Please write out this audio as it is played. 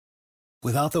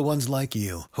Without the ones like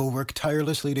you, who work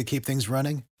tirelessly to keep things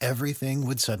running, everything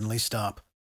would suddenly stop.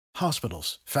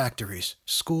 Hospitals, factories,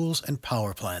 schools, and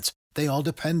power plants, they all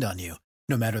depend on you.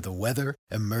 No matter the weather,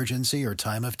 emergency, or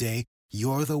time of day,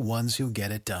 you're the ones who get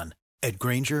it done. At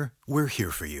Grainger, we're here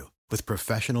for you with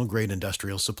professional-grade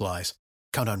industrial supplies.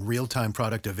 Count on real-time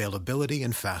product availability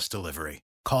and fast delivery.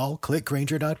 Call,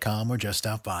 clickgrainger.com, or just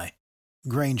stop by.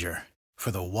 Grainger, for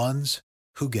the ones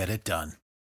who get it done.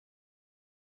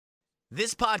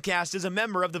 This podcast is a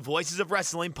member of the Voices of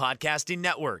Wrestling Podcasting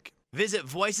Network. Visit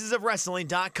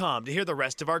voicesofwrestling.com to hear the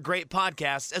rest of our great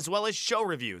podcasts, as well as show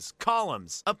reviews,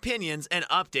 columns, opinions, and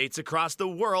updates across the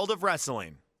world of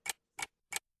wrestling.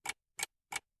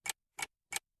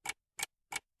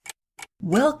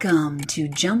 Welcome to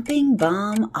Jumping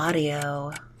Bomb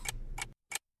Audio.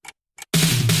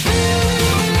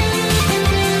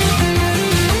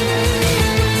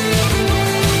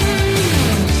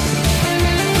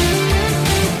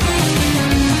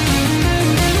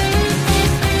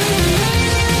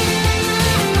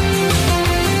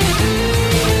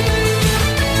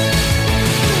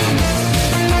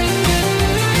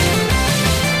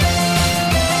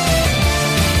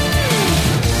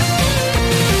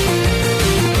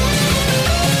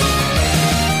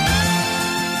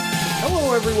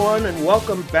 And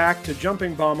welcome back to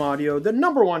Jumping Bomb Audio, the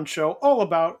number one show all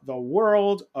about the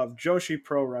world of Joshi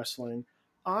Pro Wrestling.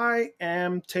 I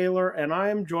am Taylor, and I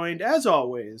am joined, as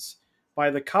always, by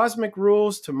the cosmic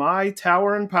rules to my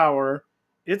tower and power.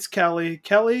 It's Kelly.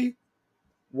 Kelly,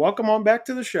 welcome on back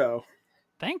to the show.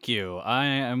 Thank you. I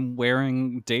am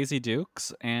wearing Daisy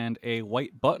Dukes and a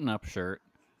white button-up shirt.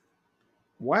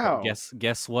 Wow.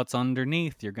 Guess what's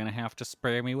underneath? You're going to have to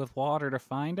spray me with water to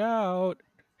find out.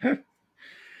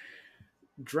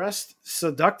 Dressed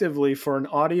seductively for an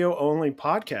audio-only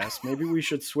podcast. Maybe we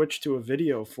should switch to a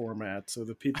video format so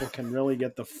that people can really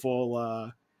get the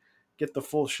full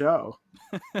show.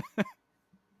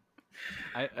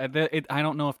 I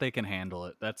don't know if they can handle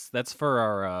it. That's for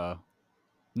our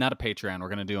not a Patreon. We're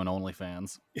gonna do an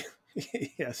OnlyFans.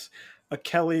 Yes, a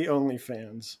Kelly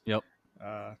OnlyFans. Yep.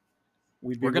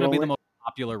 We're gonna be the most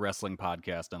popular wrestling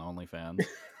podcast on OnlyFans.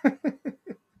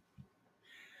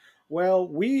 Well,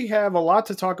 we have a lot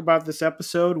to talk about this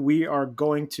episode. We are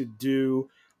going to do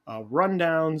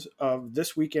rundowns of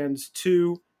this weekend's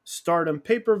 2 Stardom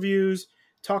pay-per-views,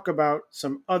 talk about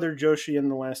some other Joshi in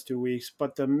the last 2 weeks,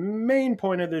 but the main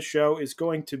point of this show is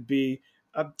going to be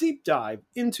a deep dive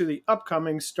into the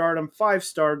upcoming Stardom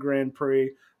 5-Star Grand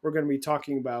Prix. We're going to be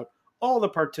talking about all the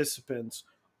participants,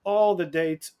 all the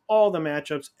dates, all the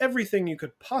matchups, everything you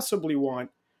could possibly want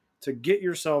to get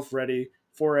yourself ready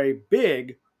for a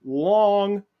big,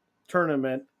 long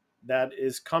tournament that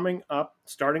is coming up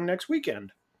starting next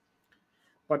weekend.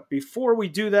 But before we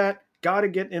do that, gotta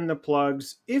get in the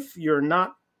plugs. If you're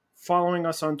not following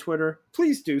us on Twitter,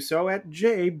 please do so at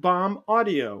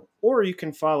JBombAudio. Or you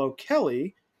can follow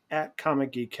Kelly at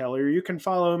Comic Geek Kelly, or you can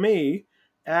follow me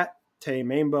at Tay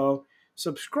Mainbow.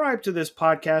 Subscribe to this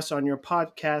podcast on your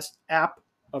podcast app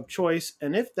of choice,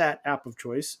 and if that app of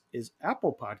choice is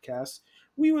Apple Podcasts,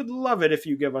 we would love it if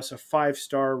you give us a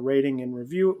 5-star rating and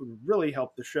review. It would really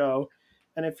help the show.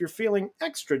 And if you're feeling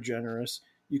extra generous,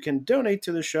 you can donate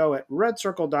to the show at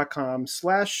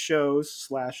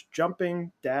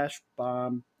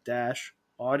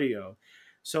redcircle.com/shows/jumping-bomb-audio.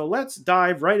 So let's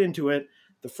dive right into it.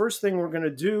 The first thing we're going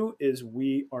to do is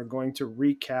we are going to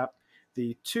recap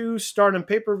the 2 Stardom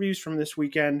pay-per-views from this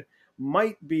weekend.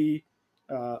 Might be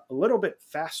a little bit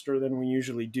faster than we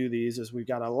usually do these, as we've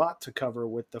got a lot to cover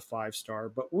with the 5-star.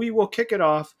 But we will kick it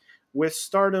off with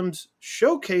Stardom's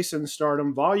Showcase in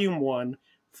Stardom Volume 1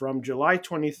 from July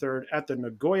 23rd at the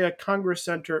Nagoya Congress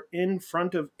Center in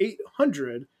front of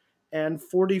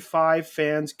 845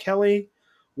 fans. Kelly,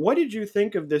 what did you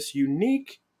think of this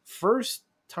unique first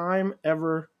time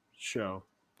ever show?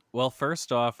 Well,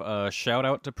 first off, shout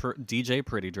out to DJ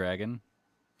Pretty Dragon,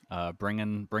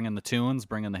 bringing the tunes,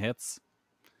 bringing the hits.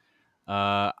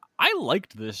 I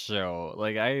liked this show.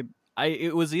 Like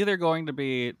it was either going to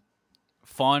be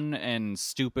fun and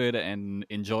stupid and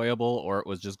enjoyable, or it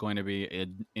was just going to be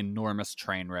an enormous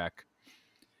train wreck.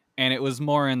 And it was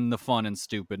more in the fun and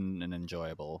stupid and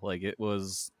enjoyable. Like, it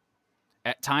was,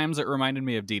 at times it reminded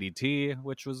me of DDT,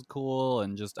 which was cool,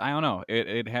 and just, I don't know,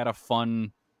 it had a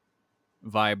fun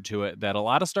vibe to it that a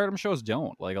lot of Stardom shows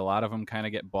don't. Like, a lot of them kind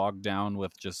of get bogged down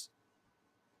with just,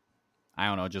 I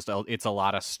don't know, just it's a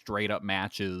lot of straight up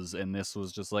matches, and this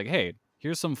was just like, hey,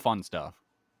 here's some fun stuff.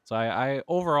 So I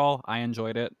overall, I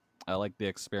enjoyed it. I like the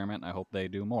experiment. I hope they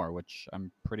do more, which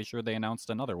I'm pretty sure they announced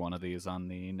another one of these on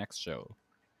the next show.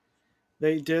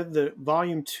 They did. The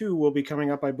volume 2 will be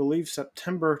coming up, I believe,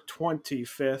 September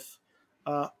 25th.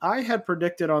 I had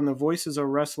predicted on the Voices of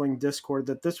Wrestling Discord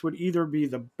that this would either be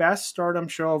the best Stardom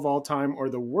show of all time or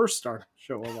the worst Stardom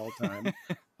show of all time,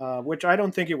 which I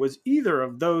don't think it was either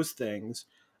of those things.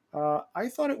 I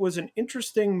thought it was an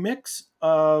interesting mix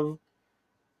of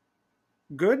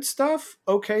good stuff,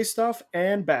 okay stuff,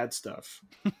 and bad stuff.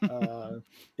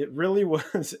 It really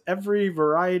was every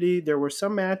variety. There were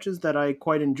some matches that I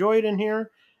quite enjoyed in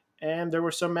here, and there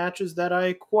were some matches that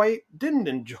I quite didn't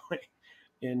enjoy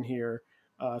in here.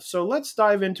 So let's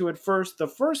dive into it first. The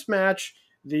first match,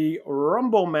 the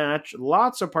Rumble match,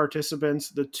 lots of participants.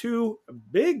 The two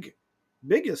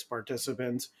biggest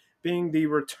participants being the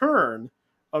return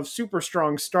of Super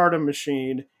Strong Stardom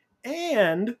Machine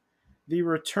and the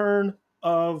return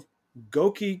of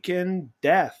Gokiken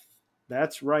Death.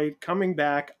 That's right, coming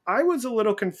back. I was a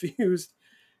little confused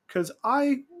because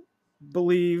I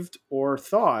believed or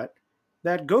thought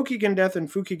that Gokiken Death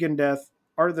and Fukigen Death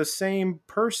are the same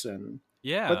person.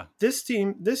 Yeah. But this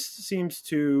seems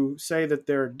to say that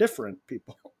they're different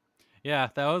people. Yeah,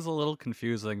 that was a little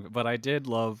confusing, but I did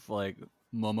love like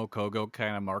Momokogo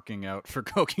kind of marking out for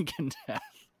Gokigen Death.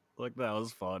 Like that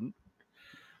was fun.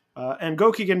 And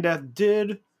Gokigen Death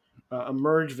did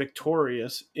emerge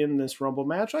victorious in this Rumble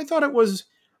match. I thought it was,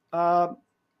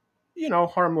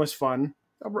 harmless fun.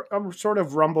 A sort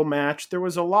of Rumble match. There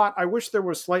was a lot. I wish there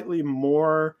was slightly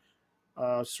more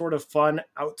sort of fun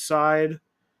outside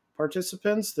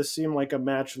participants. This seemed like a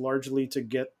match largely to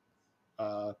get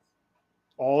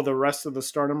all the rest of the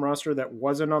Stardom roster that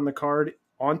wasn't on the card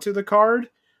onto the card.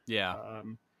 Yeah.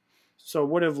 So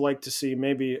would have liked to see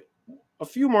maybe a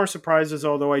few more surprises,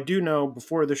 although I do know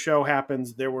before the show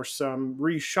happens, there were some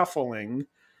reshuffling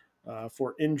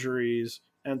for injuries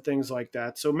and things like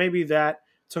that. So maybe that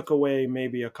took away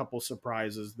maybe a couple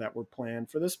surprises that were planned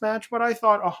for this match, but I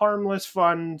thought a harmless,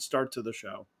 fun start to the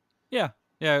show. Yeah,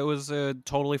 it was a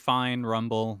totally fine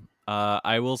Rumble.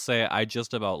 I will say I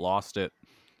just about lost it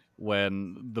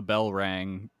when the bell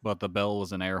rang, but the bell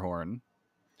was an air horn.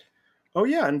 Oh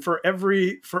yeah, and for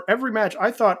every match,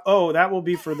 I thought, oh, that will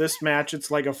be for this match. It's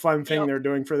like a fun thing they're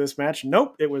doing for this match.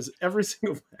 Nope, it was every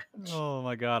single match. Oh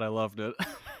my god, I loved it.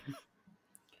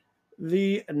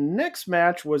 The next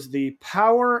match was the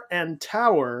Power and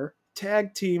Tower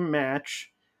tag team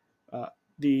match.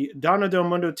 The Donna Del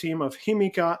Mundo team of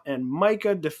Himika and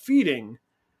Maika defeating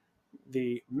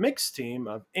the mixed team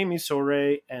of Amy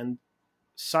Sourei and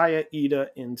Saya Ida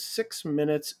in 6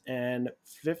 minutes and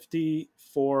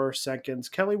 54 seconds.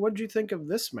 Kelly, what did you think of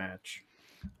this match?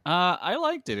 I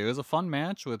liked it. It was a fun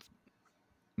match with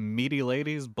meaty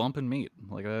ladies bumping meat.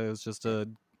 Like it was just it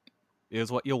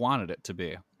was what you wanted it to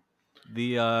be.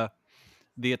 The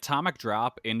atomic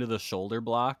drop into the shoulder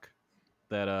block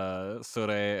that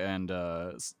Sourei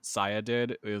and Saya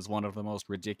did is one of the most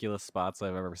ridiculous spots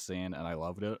I've ever seen, and I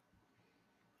loved it.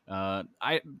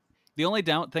 The only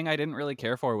thing I didn't really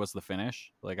care for was the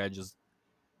finish. Like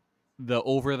the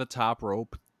over the top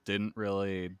rope didn't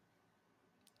really.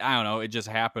 I don't know. It just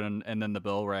happened, and then the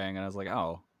bell rang, and I was like,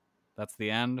 "Oh, that's the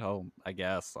end." Oh, I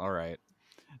guess. All right.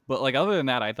 But like other than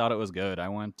that, I thought it was good. I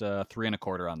went 3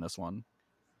 1/4 on this one.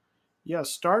 Yeah,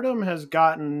 Stardom has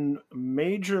gotten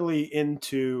majorly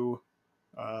into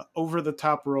over the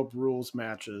top rope rules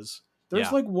matches.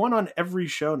 There's like one on every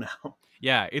show now.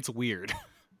 Yeah, it's weird.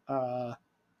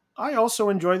 I also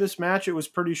enjoy this match. It was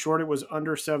pretty short. It was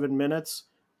under 7 minutes.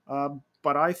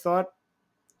 But I thought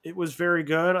it was very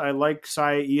good. I like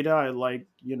Saya Ida. I like,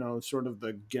 sort of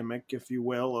the gimmick, if you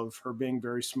will, of her being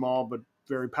very small but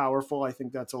very powerful. I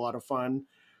think that's a lot of fun.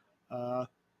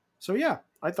 So, yeah,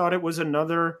 I thought it was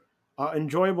another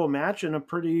enjoyable match and a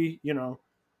pretty,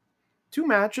 2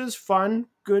 matches, fun,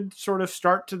 good sort of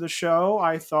start to the show.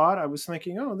 I was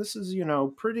thinking, oh, this is,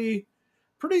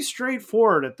 pretty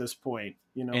straightforward at this point.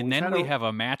 And then we have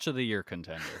a match of the year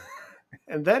contender.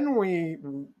 And then we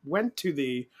went to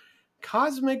the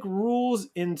Cosmic Rules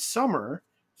in Summer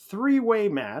 3-way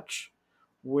match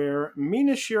where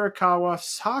Mina Shirakawa,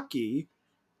 Saki,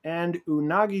 and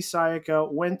Unagi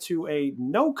Sayaka went to a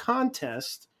no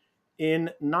contest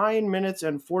in 9 minutes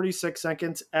and 46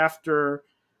 seconds after,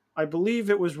 I believe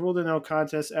it was ruled a no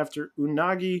contest after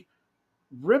Unagi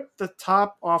ripped the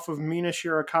top off of Mina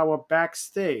Shirakawa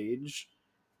backstage,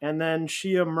 and then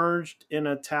she emerged in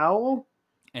a towel.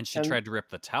 And she tried to rip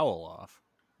the towel off.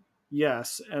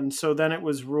 Yes, and so then it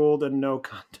was ruled a no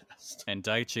contest. And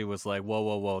Daichi was like,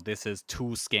 whoa, this is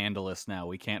too scandalous now.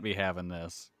 We can't be having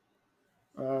this.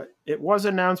 It was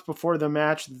announced before the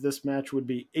match that this match would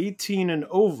be 18 and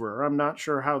over. I'm not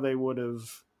sure how they would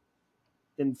have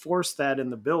enforced that in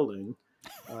the building.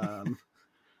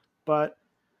 but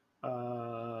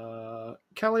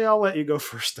Kelly, I'll let you go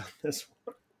first on this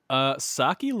one.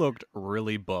 Saki looked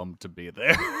really bummed to be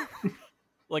there.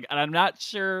 Like, and I'm not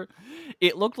sure.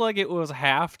 It looked like it was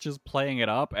half just playing it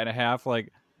up and half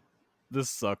like, this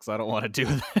sucks. I don't want to do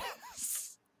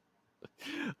this.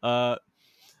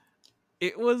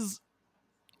 It was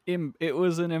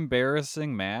an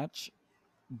embarrassing match,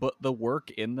 but the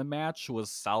work in the match was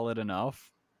solid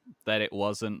enough that it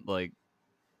wasn't like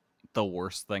the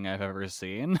worst thing I've ever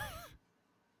seen.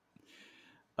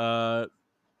 Yeah,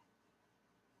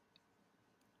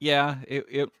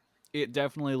 it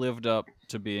definitely lived up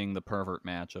to being the pervert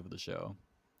match of the show.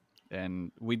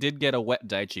 And we did get a wet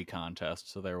Daichi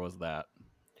contest, so there was that.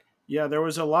 Yeah, there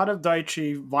was a lot of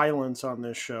Daichi violence on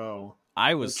this show.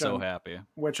 I was so happy.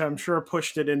 Which I'm sure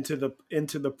pushed it into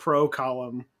the pro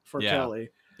column for Kelly.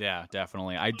 Yeah,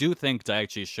 definitely. I do think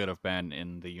Daichi should have been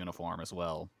in the uniform as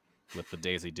well, with the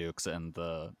Daisy Dukes and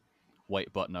the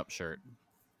white button-up shirt.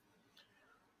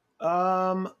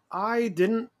 I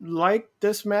didn't like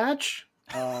this match.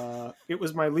 It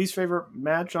was my least favorite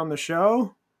match on the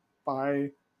show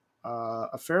by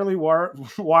a fairly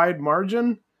wide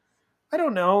margin. I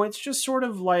don't know. It's just sort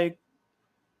of like,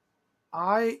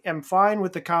 I am fine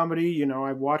with the comedy. You know,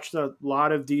 I've watched a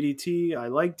lot of DDT. I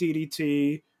like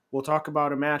DDT. We'll talk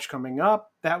about a match coming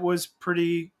up that was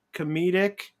pretty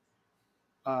comedic,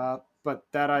 but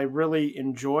that I really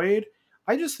enjoyed.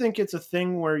 I just think it's a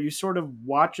thing where you sort of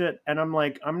watch it and I'm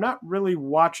like, I'm not really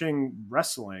watching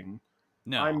wrestling.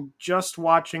 No. I'm just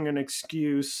watching an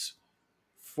excuse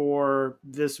for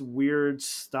this weird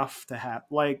stuff to happen.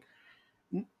 Like,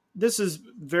 this is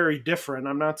very different.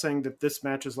 I'm not saying that this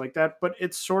match is like that, but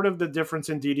it's sort of the difference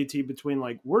in DDT between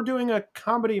like, we're doing a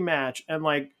comedy match and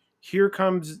like, here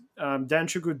comes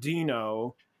Danshoku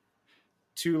Dino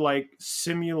to like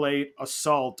simulate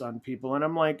assault on people. And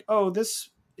I'm like, oh, this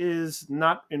is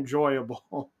not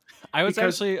enjoyable. I was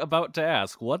actually about to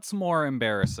ask, what's more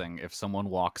embarrassing if someone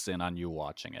walks in on you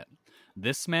watching it?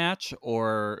 This match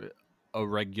or a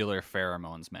regular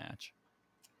Pheromones match?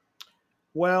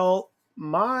 Well,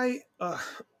 I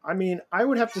mean, I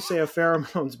would have to say a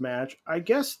Pheromones match, I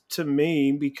guess, to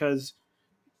me, because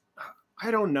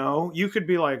I don't know. You could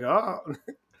be like, oh,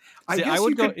 I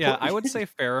would say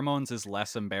Pheromones is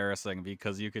less embarrassing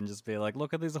because you can just be like,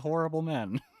 look at these horrible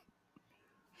men.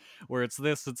 Where it's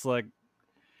like,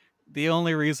 the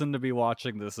only reason to be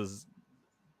watching this is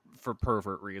for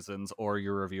pervert reasons, or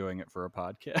you're reviewing it for a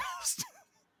podcast.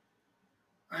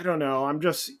 I don't know. I'm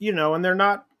just, and they're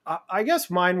not, I guess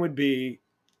mine would be,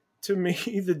 to me,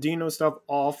 the Dino stuff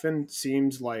often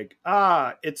seems like,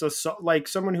 it's like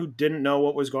someone who didn't know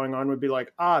what was going on would be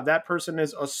like, that person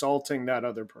is assaulting that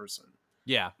other person.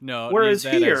 Yeah, no. Whereas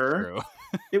here,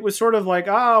 it was sort of like,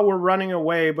 we're running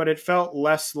away, but it felt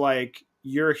less like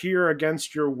you're here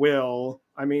against your will.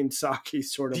 I mean, Saki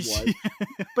sort of was.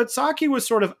 But Saki was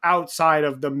sort of outside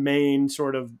of the main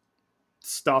sort of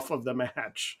stuff of the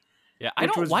match. Yeah,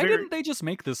 why didn't they just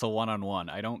make this a one-on-one?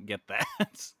 I don't get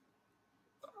that.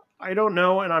 I don't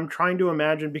know, and I'm trying to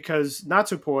imagine, because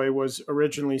Natsupoi was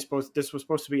originally this was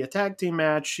supposed to be a tag team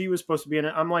match. She was supposed to be in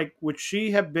it. I'm like, would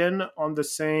she have been on the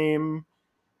same,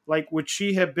 like, would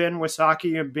she have been with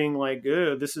Saki and being like,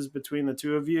 this is between the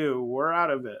two of you, we're out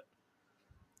of it?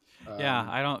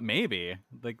 Yeah, maybe.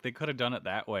 Like, they could have done it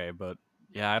that way, but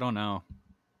yeah, I don't know.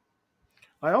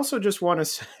 I also just want to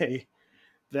say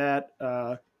that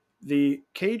the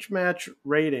cage match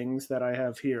ratings that I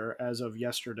have here as of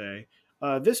yesterday,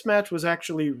 this match was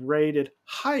actually rated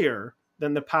higher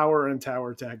than the Power and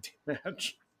Tower tag team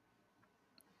match.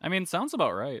 I mean, sounds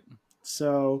about right.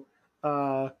 So,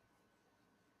 I'm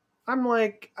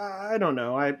like, I don't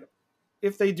know.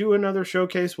 If they do another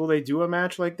showcase, will they do a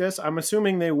match like this? I'm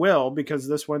assuming they will, because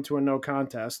this went to a no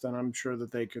contest, and I'm sure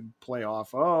that they could play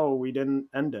off, we didn't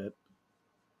end it.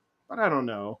 But I don't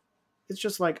know. It's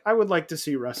just like, I would like to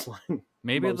see wrestling.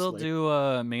 Maybe mostly.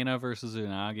 they'll do Mina versus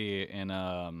Unagi in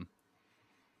the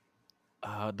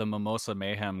Mimosa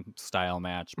Mayhem style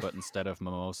match, but instead of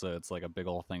mimosa, it's like a big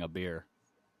old thing of beer.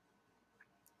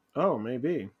 Oh,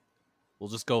 maybe. We'll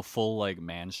just go full like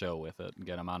man show with it and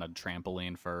get them on a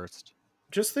trampoline first.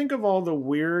 Just think of all the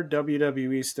weird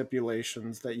WWE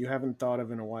stipulations that you haven't thought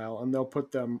of in a while, and they'll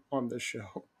put them on the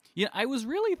show. Yeah, I was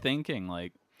really thinking,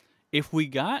 like, if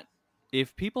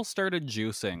people started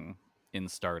juicing in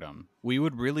Stardom, we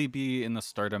would really be in the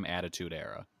Stardom Attitude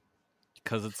Era.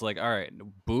 Because it's like, all right,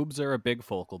 boobs are a big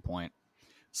focal point.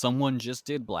 Someone just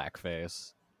did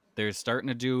blackface. They're starting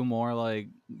to do more like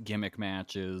gimmick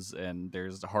matches, and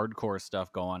there's hardcore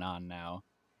stuff going on now.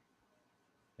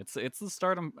 It's the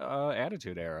Stardom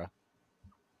Attitude Era.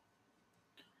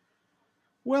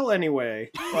 Well, anyway,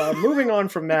 moving on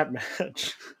from that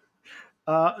match.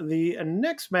 The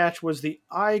next match was the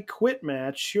I Quit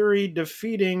match, Shuri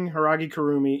defeating Hiragi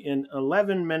Kurumi in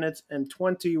 11 minutes and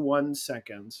 21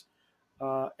 seconds.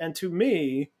 And to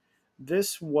me,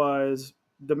 this was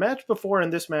the match before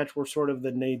and this match were sort of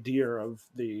the nadir of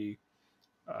the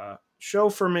show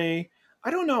for me. I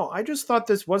don't know. I just thought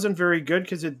this wasn't very good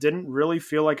because it didn't really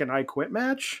feel like an I Quit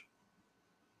match.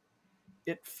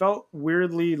 It felt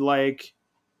weirdly like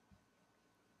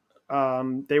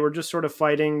they were just sort of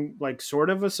fighting like sort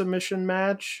of a submission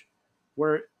match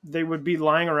where they would be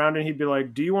lying around and he'd be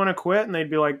like, "Do you want to quit?" And they'd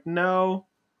be like, "No."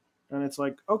 And it's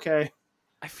like, okay.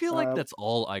 I feel like that's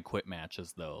all I Quit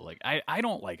matches, though. Like, I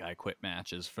don't like I Quit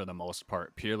matches for the most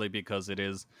part, purely because it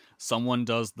is someone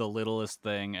does the littlest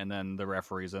thing and then the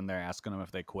referee's in there asking them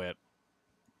if they quit.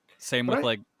 Same with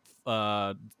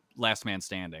Last Man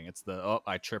Standing. It's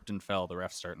I tripped and fell, the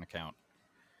ref's starting to count.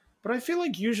 But I feel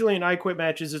like usually in I Quit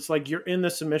matches, it's like you're in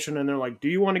the submission and they're like, "Do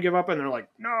you want to give up?" And they're like,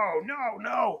 "No, no,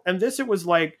 no." And this, it was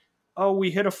like, "Oh, we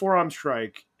hit a forearm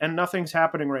strike and nothing's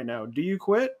happening right now. Do you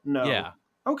quit?" No. Yeah.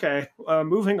 Okay,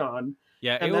 moving on.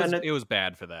 Yeah, And it was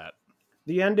bad for that.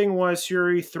 The ending was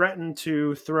Shuri threatened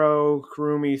to throw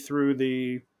Kurumi through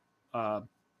the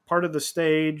part of the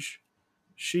stage.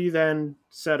 She then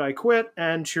said, "I quit,"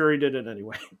 and Shuri did it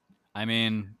anyway. I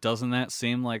mean, doesn't that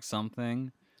seem like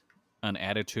something an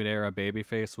Attitude Era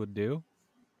babyface would do?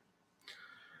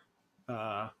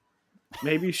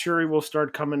 Maybe Shuri will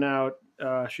start coming out.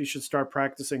 She should start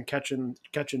practicing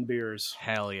catching beers.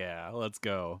 Hell yeah, let's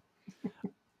go.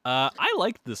 I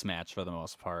liked this match for the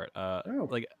most part.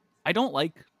 Like, I don't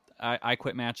like I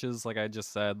Quit matches, like I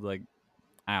just said. Like,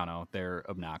 I don't know, they're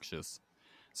obnoxious.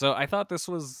 So I thought this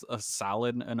was a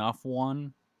solid enough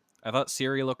one. I thought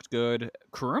Syuri looked good.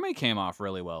 Kurumi came off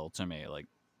really well to me. Like,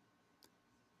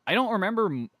 I don't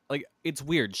remember. Like, it's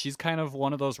weird. She's kind of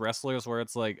one of those wrestlers where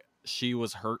it's like she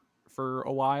was hurt for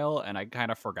a while, and I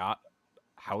kind of forgot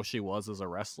how she was as a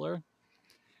wrestler.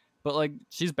 But like,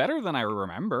 she's better than I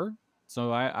remember.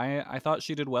 So I thought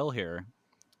she did well here.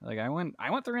 Like, I went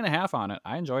 3.5 on it.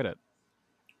 I enjoyed it.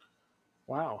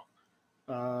 Wow.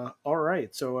 All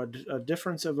right. So a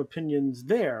difference of opinions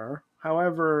there.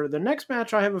 However, the next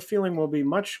match I have a feeling will be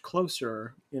much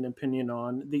closer in opinion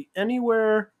on the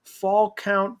Anywhere Fall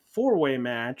Count 4-way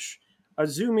match.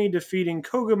 Azumi defeating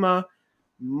Koguma,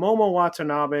 Momo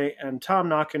Watanabe, and Tam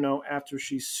Nakano after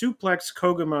she suplexed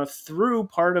Koguma through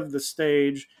part of the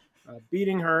stage,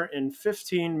 beating her in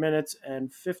 15 minutes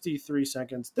and 53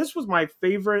 seconds. This was my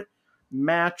favorite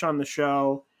match on the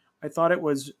show. I thought it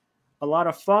was a lot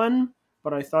of fun,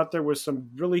 but I thought there was some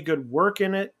really good work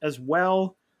in it as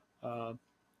well.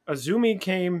 Azumi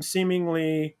came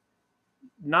seemingly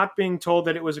not being told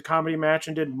that it was a comedy match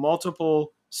and did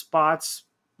multiple spots,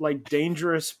 like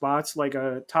dangerous spots, like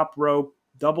a top rope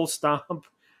double stomp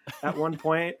at one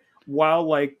point, while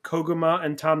like Koguma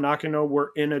and Tam Nakano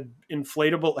were in an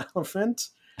inflatable elephant.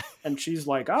 And she's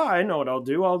like, I know what I'll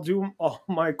do. I'll do all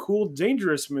my cool,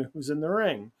 dangerous moves in the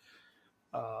ring.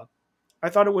 I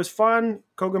thought it was fun.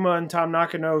 Koguma and Tam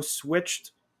Nakano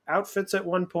switched outfits at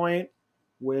one point,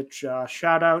 which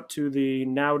shout out to the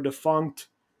now defunct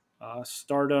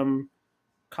Stardom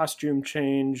costume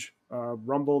change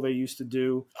Rumble they used to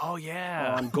do. Oh,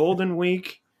 yeah. On Golden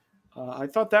Week. I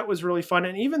thought that was really fun.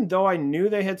 And even though I knew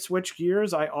they had switched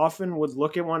gears, I often would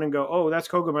look at one and go, "Oh, that's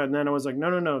Koguma." And then I was like,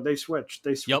 no, they switched.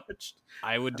 Yep.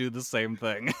 I would do the same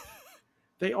thing.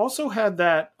 They also had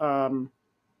that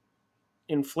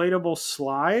inflatable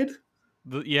slide.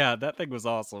 Yeah, that thing was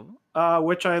awesome.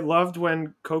 Which I loved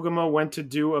when Koguma went to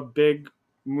do a big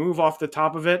move off the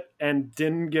top of it and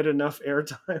didn't get enough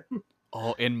airtime.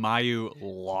 Oh, and Mayu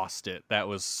lost it. That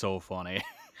was so funny.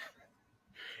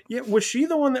 Yeah, was she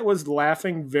the one that was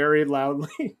laughing very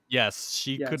loudly? Yes,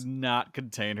 she could not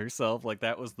contain herself. Like,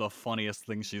 that was the funniest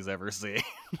thing she's ever seen.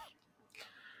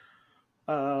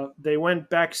 They went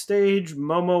backstage.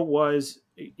 Momo was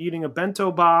eating a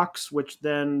bento box, which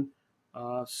then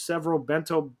several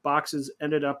bento boxes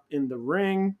ended up in the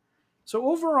ring. So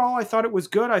overall, I thought it was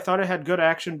good. I thought it had good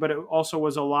action, but it also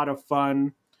was a lot of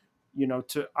fun. You know,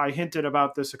 I hinted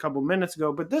about this a couple minutes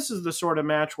ago, but this is the sort of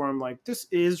match where I'm like, this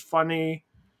is funny,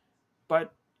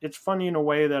 but it's funny in a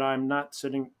way that I'm not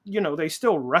sitting, they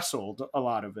still wrestled a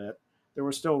lot of it. There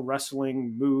were still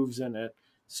wrestling moves in it.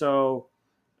 So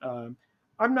I'm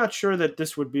not sure that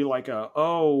this would be like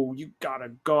you got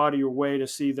to go out of your way to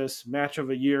see this match of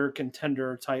a year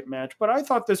contender type match. But I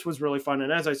thought this was really fun.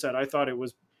 And as I said, I thought it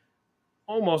was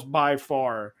almost by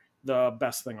far the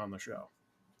best thing on the show.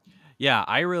 Yeah,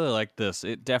 I really liked this.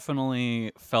 It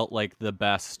definitely felt like the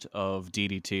best of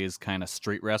DDT's kind of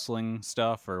street wrestling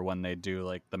stuff, or when they do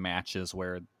like the matches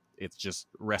where it's just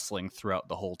wrestling throughout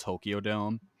the whole Tokyo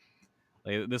Dome.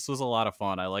 Like, this was a lot of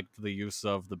fun. I liked the use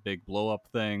of the big blow up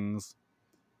things.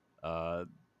 Uh,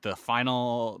 the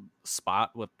final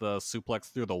spot with the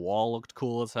suplex through the wall looked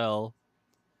cool as hell.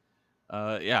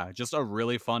 Yeah, just a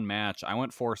really fun match. I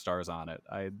went 4 stars on it.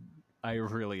 I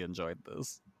really enjoyed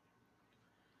this.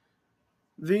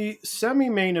 The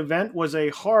semi-main event was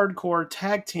a hardcore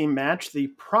tag team match. The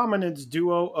Prominence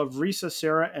duo of Risa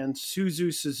Sera and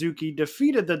Suzu Suzuki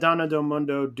defeated the Donna Del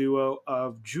Mundo duo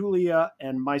of Julia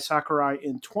and Mai Sakurai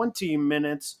in 20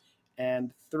 minutes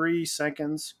and 3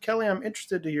 seconds. Kelly, I'm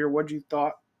interested to hear what you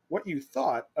thought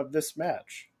of this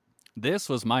match. This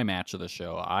was my match of the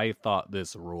show. I thought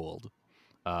this ruled.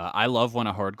 I love when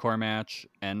a hardcore match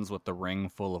ends with the ring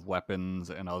full of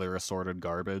weapons and other assorted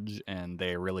garbage, and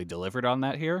they really delivered on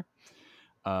that here.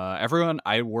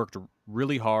 I worked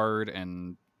really hard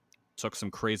and took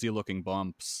some crazy looking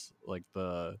bumps, like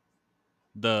the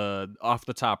off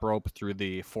the top rope through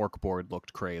the fork board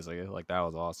looked crazy. Like, that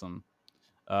was awesome.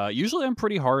 Usually I'm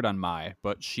pretty hard on Mai,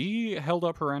 but she held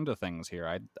up her end of things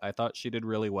here. I thought she did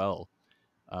really well.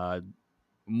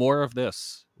 More of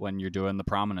this when you're doing the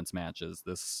Prominence matches.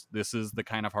 This is the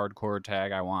kind of hardcore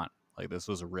tag I want. Like, this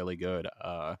was really good.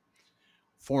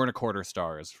 4.25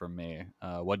 stars from me.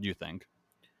 What do you think?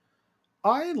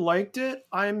 I liked it.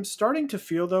 I'm starting to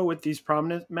feel, though, with these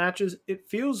Prominent matches, it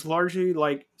feels largely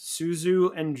like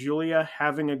Suzu and Julia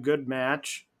having a good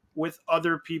match with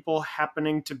other people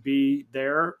happening to be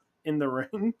there in the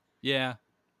ring. Yeah.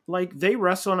 Like, they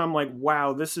wrestle and I'm like,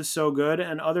 wow, this is so good.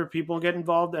 And other people get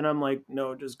involved and I'm like,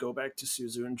 no, just go back to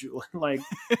Suzu and Julia. Like,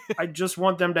 I just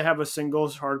want them to have a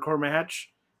singles hardcore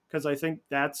match because I think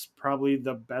that's probably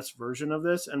the best version of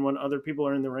this. And when other people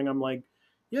are in the ring, I'm like,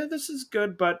 yeah, this is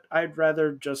good, but I'd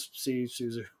rather just see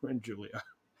Suzu and Julia.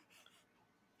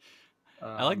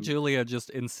 I like Julia just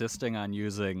insisting on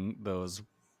using those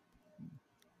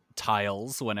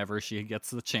tiles whenever she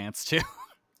gets the chance to.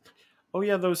 Oh,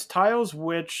 yeah, those tiles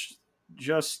which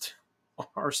just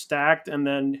are stacked and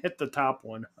then hit the top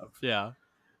one. Yeah.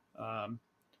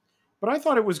 But I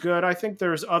thought it was good. I think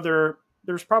there's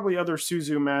probably other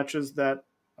Suzu matches that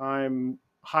I'm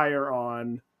higher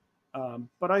on.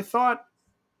 But I thought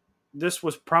this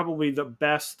was probably the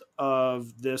best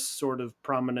of this sort of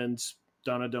Prominence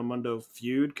Donna Del Mundo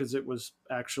feud because it was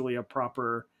actually a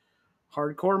proper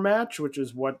hardcore match, which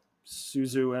is what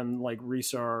Suzu and like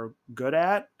Risa are good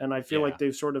at. And I feel like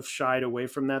they've sort of shied away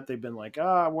from that. They've been like,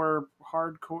 we're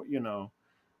hardcore,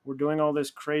 we're doing all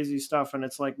this crazy stuff. And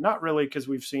it's like, not really, because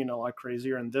we've seen a lot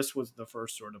crazier. And this was the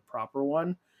first sort of proper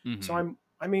one. Mm-hmm. So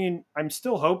I'm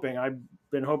still hoping, I've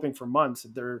been hoping for months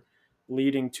that they're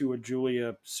leading to a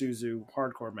Julia Suzu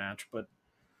hardcore match, but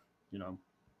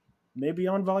maybe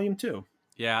on volume 2.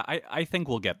 Yeah, I think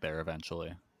we'll get there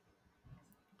eventually.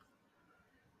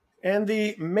 And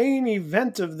the main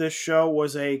event of this show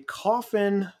was a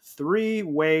coffin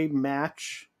 3-way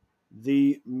match.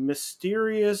 The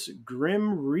mysterious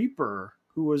Grim Reaper,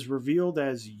 who was revealed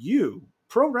as you,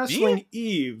 Pro Wrestling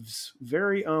Eve's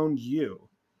very own you,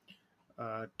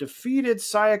 defeated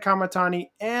Saya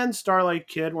Kamatani and Starlight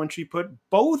Kid when she put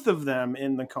both of them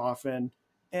in the coffin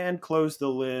and closed the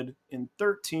lid in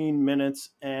 13 minutes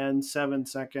and 7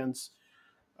 seconds.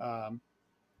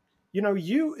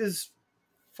 You is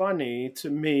funny to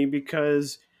me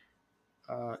because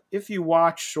if you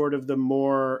watch sort of the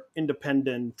more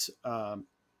independent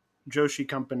Joshi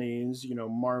companies,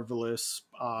 Marvelous,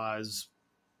 Oz,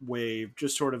 Wave,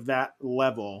 just sort of that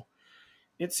level,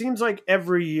 it seems like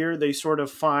every year they sort of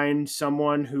find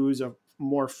someone who's a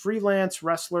more freelance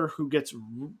wrestler who gets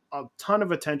a ton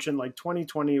of attention. Like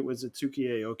 2020, it was Atsuki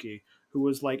Aoki, who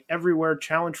was like everywhere,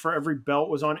 challenged for every belt,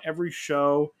 was on every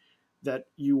show that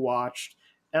you watched.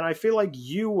 And I feel like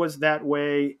you was that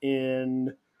way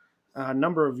in a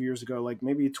number of years ago, like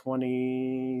maybe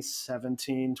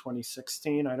 2017,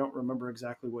 2016. I don't remember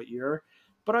exactly what year.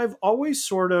 But I've always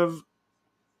sort of,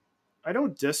 I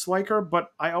don't dislike her,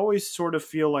 but I always sort of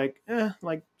feel like,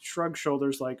 like shrug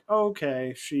shoulders, like, oh,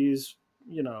 okay, she's,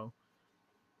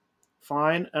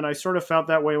 fine. And I sort of felt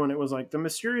that way when it was like, the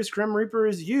mysterious Grim Reaper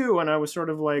is you. And I was sort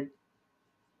of like,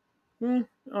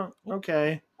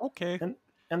 okay. Okay.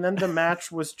 And then the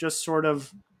match was just sort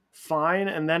of fine.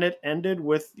 And then it ended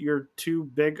with your 2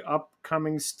 big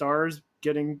upcoming stars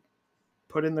getting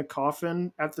put in the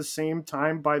coffin at the same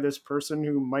time by this person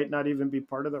who might not even be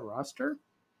part of the roster.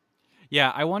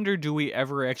 Yeah, I wonder, do we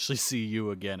ever actually see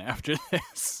you again after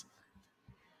this?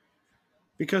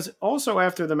 Because also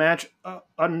after the match,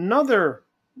 another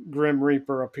Grim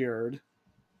Reaper appeared.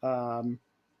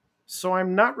 So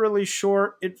I'm not really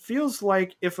sure. It feels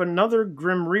like if another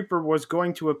Grim Reaper was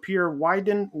going to appear, why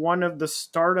didn't one of the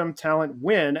Stardom talent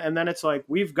win? And then it's like,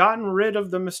 we've gotten rid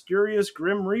of the mysterious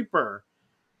Grim Reaper.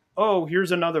 Oh,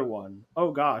 here's another one.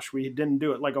 Oh gosh, we didn't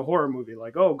do it, like a horror movie.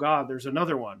 Like, oh god, there's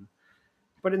another one.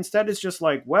 But instead it's just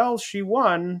like, well, she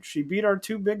won. She beat our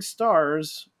two big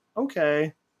stars.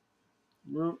 Okay.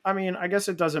 I mean, I guess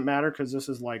it doesn't matter because this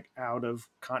is like out of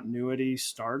continuity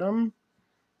Stardom.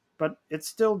 But it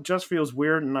still just feels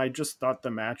weird, and I just thought the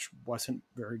match wasn't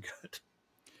very good.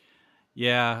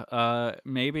 Yeah,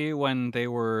 maybe when they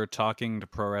were talking to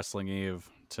Pro Wrestling Eve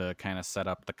to kind of set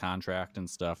up the contract and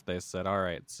stuff, they said, all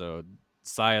right, so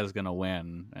Saya's going to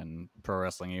win. And Pro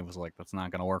Wrestling Eve was like, that's not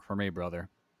going to work for me, brother.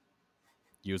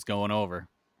 You was going over.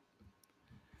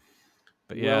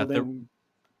 But yeah,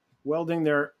 welding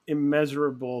their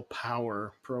immeasurable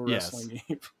power, Pro Wrestling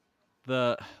Eve.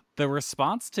 The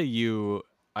response to you,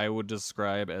 I would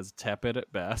describe as tepid at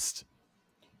best.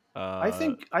 I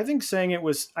think saying it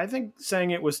was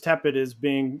tepid is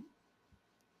being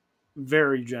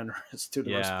very generous to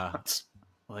the response.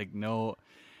 Like, no.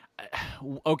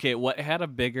 Okay, what had a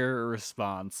bigger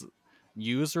response?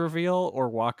 Yu's reveal or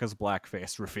Waka's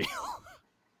blackface reveal?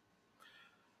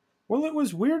 Well, it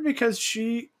was weird because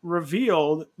she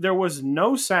revealed there was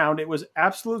no sound. It was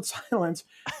absolute silence.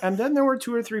 And then there were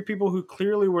 2 or 3 people who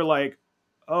clearly were like,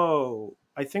 oh,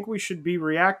 I think we should be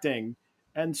reacting,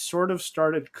 and sort of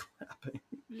started clapping.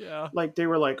 Yeah. Like they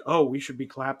were like, oh, we should be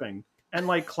clapping. And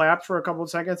like clapped for a couple of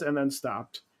seconds and then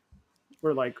stopped.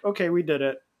 We're like, okay, we did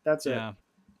it. That's it.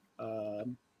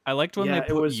 I liked when they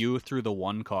put Yu through the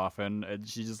one coffin and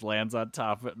she just lands on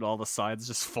top of it and all the sides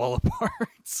just fall apart.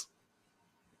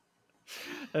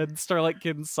 And Starlight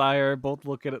Kid and Sire both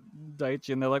looking at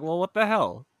Daichi and they're like, well, what the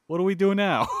hell? What do we do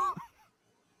now?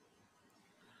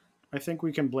 I think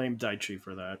we can blame Daichi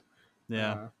for that.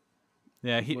 Yeah.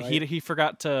 He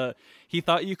forgot to... He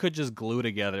thought you could just glue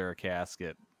together a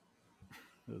casket.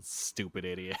 That stupid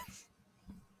idiot.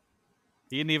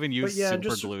 He didn't even use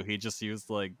super glue. He just used,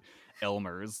 like,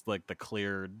 Elmer's, like the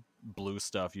clear blue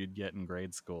stuff you'd get in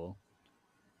grade school.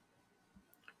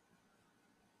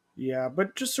 Yeah,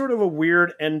 but just sort of a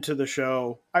weird end to the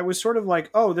show. I was sort of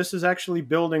like, oh, this is actually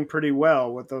building pretty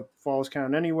well with the Falls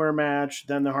Count Anywhere match,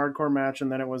 then the hardcore match,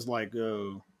 and then it was like,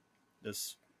 oh,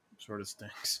 this sort of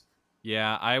stinks.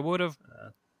 Yeah, I would have...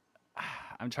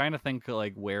 I'm trying to think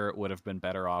like where it would have been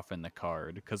better off in the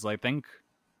card, because I think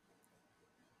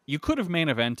you could have main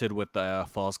evented with the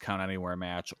Falls Count Anywhere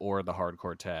match or the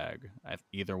hardcore tag.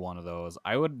 Either one of those.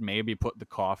 I would maybe put the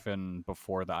coffin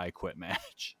before the I Quit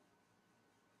match.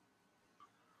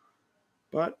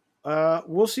 But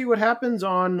we'll see what happens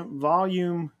on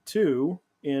Volume 2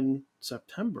 in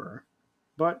September.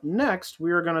 But next,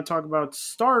 we are going to talk about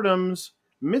Stardom's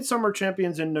Midsummer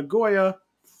Champions in Nagoya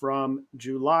from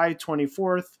July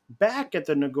 24th, back at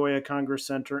the Nagoya Congress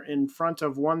Center in front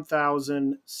of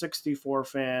 1,064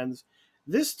 fans.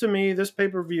 This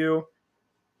pay-per-view,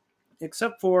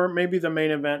 except for maybe the main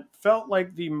event, felt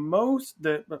like the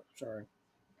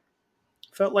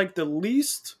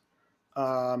least...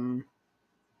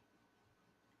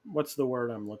 what's the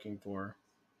word I'm looking for?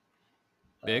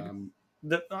 Big?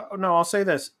 I'll say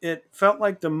this. It felt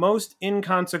like the most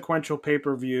inconsequential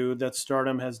pay-per-view that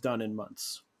Stardom has done in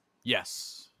months.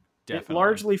 Yes, definitely. It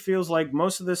largely feels like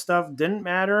most of this stuff didn't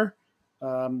matter.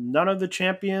 None of the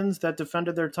champions that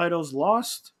defended their titles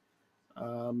lost.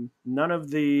 None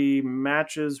of the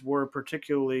matches were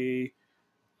particularly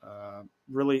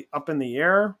really up in the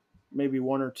air. Maybe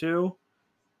 1 or 2.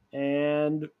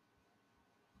 And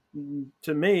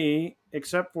to me,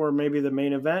 except for maybe the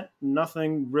main event,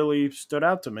 nothing really stood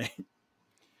out to me.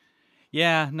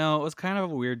 Yeah, no, it was kind of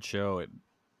a weird show.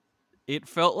 It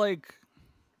felt like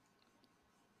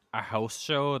a house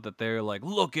show that they're like,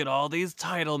 look at all these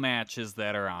title matches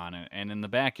that are on it. And in the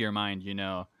back of your mind, you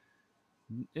know,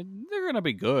 they're going to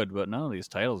be good, but none of these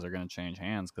titles are going to change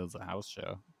hands because it's a house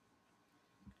show.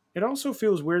 It also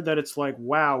feels weird that it's like,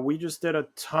 wow, we just did a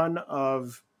ton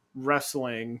of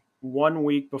wrestling 1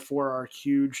 week before our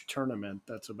huge tournament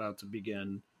that's about to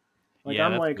begin. Like, yeah,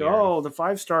 I'm like, weird. Oh, the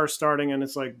 5-star is starting, and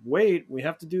it's like, wait, we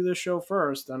have to do this show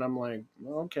first. And I'm like,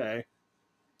 okay.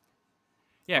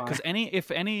 Yeah, because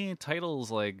if any titles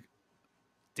like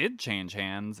did change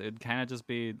hands, it'd kind of just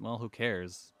be, well, who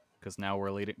cares? Because now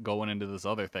we're going into this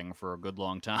other thing for a good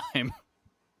long time.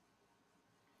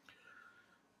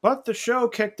 But the show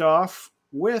kicked off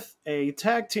with a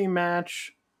tag team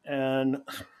match, and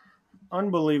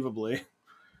unbelievably,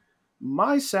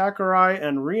 Mai Sakurai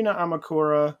and Rina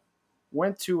Amakura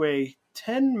went to a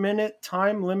 10-minute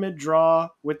time limit draw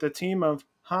with the team of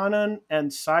Hanan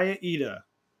and Saya Ida.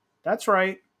 That's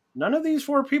right. None of these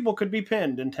 4 people could be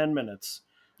pinned in 10 minutes.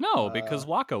 No, because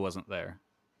Waka wasn't there.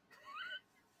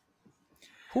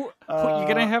 Who you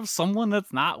gonna have someone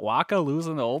that's not Waka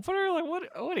losing the opener? Like what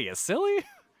are you, silly?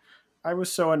 I was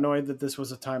so annoyed that this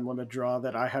was a time limit draw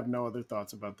that I have no other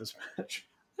thoughts about this match.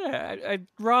 Yeah,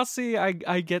 Rossi,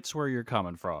 I get where you're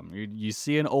coming from. You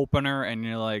see an opener and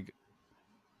you're like,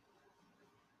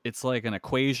 it's like an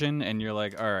equation, and you're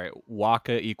like, all right,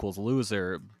 Waka equals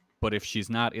loser, but if she's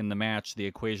not in the match, the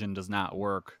equation does not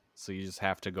work. So you just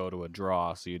have to go to a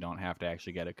draw, so you don't have to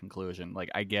actually get a conclusion. Like,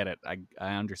 I get it.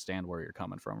 I understand where you're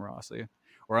coming from, Rossi.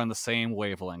 We're on the same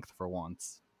wavelength for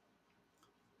once.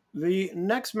 The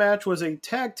next match was a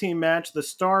tag team match. The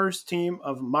Stars team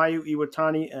of Mayu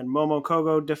Iwatani and Momo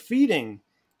Kogo defeating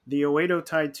the Oedo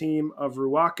Tai team of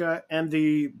Ruaka and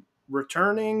the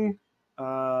returning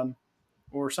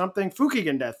or something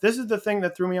Fukigen Death. This is the thing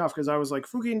that threw me off because I was like,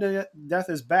 Fukigen Death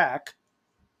is back.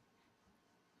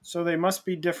 So they must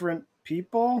be different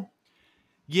people?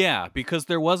 Yeah, because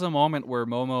there was a moment where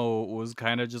Momo was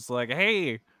kind of just like,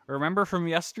 hey, remember from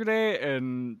yesterday?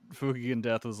 And Fukigen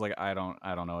Death was like, I don't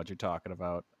know what you're talking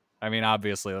about. I mean,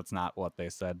 obviously that's not what they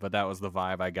said, but that was the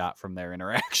vibe I got from their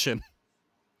interaction.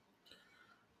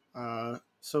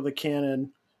 So the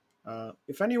canon,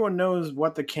 if anyone knows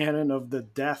what the canon of the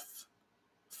Death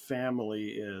family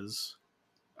is,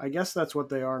 I guess that's what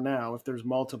they are now, if there's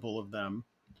multiple of them.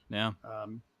 Yeah.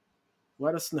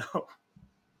 Let us know.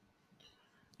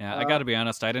 Yeah, I got to be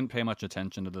honest, I didn't pay much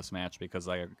attention to this match because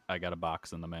I got a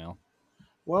box in the mail.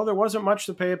 Well, there wasn't much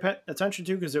to pay attention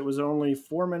to because it was only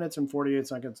 4 minutes and 48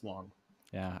 seconds long.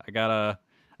 Yeah, I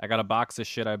got a box of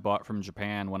shit I bought from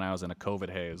Japan when I was in a COVID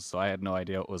haze, so I had no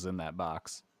idea what was in that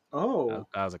box. Oh.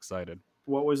 I was excited.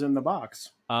 What was in the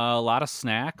box? A lot of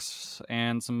snacks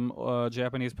and some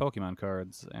Japanese Pokemon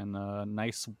cards and a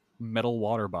nice metal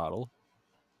water bottle.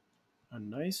 A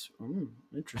nice,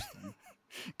 interesting.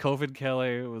 COVID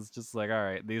Kelly was just like, all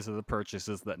right, these are the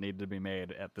purchases that need to be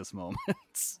made at this moment.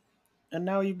 And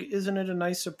now, isn't it a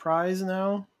nice surprise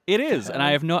now? It is, and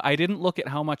I didn't look at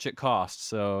how much it cost,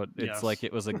 so it's like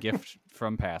it was a gift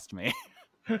from past me.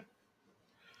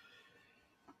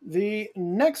 The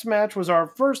next match was our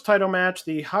first title match,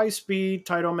 the high-speed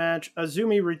title match.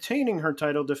 Azumi retaining her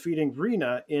title, defeating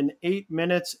Rina in 8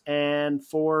 minutes and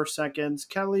 4 seconds.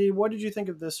 Kelly, what did you think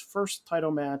of this first title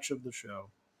match of the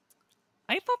show?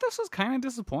 I thought this was kind of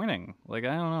disappointing. Like,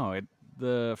 I don't know.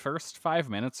 The first 5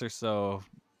 minutes or so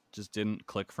just didn't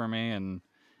click for me, and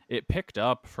it picked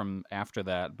up from after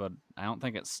that, but I don't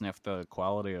think it sniffed the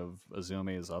quality of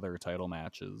Azumi's other title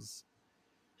matches.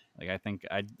 Like, I think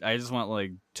I just went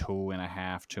like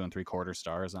 2.5, 2 3/4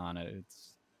 stars on it.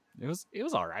 It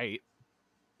was all right.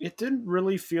 It didn't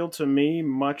really feel to me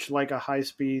much like a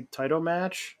high-speed title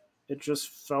match. It just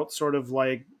felt sort of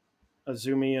like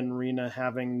Azumi and Rina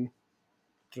having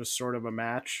just sort of a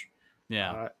match.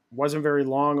 Yeah. Wasn't very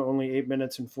long, only 8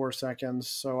 minutes and 4 seconds.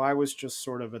 So I was just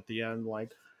sort of at the end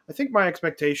like, I think my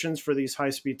expectations for these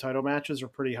high-speed title matches are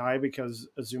pretty high because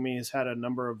Azumi has had a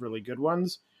number of really good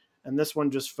ones. And this one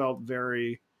just felt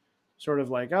very sort of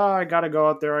like, I got to go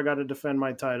out there. I got to defend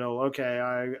my title. Okay,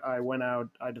 I went out.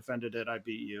 I defended it. I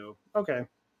beat you. Okay.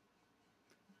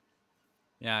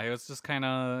 Yeah, it was just kind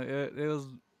of,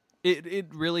 it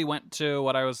really went to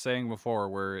what I was saying before,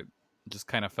 where it just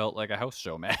kind of felt like a house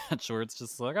show match, where it's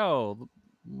just like, oh,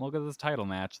 look at this title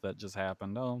match that just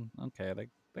happened. Oh, okay,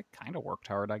 they kind of worked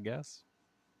hard, I guess.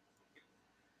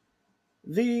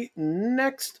 The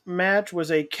next match was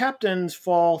a Captain's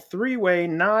Fall 3-way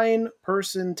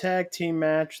 9-person tag team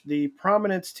match. The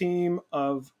Prominence team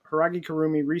of Hiragi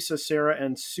Kurumi, Risa Sera,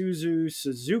 and Suzu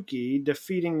Suzuki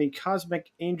defeating the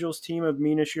Cosmic Angels team of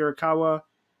Mina Shirakawa,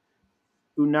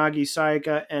 Unagi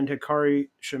Sayaka, and Hikari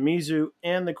Shimizu,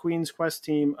 and the Queen's Quest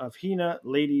team of Hina,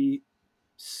 Lady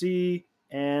C,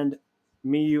 and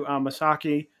Miyu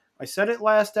Amasaki. I said it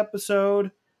last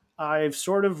episode. I've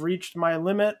sort of reached my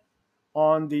limit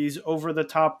on these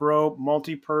over-the-top rope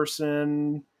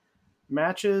multi-person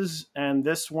matches, and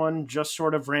this one just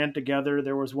sort of ran together.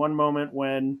 There was one moment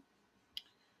when,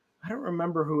 I don't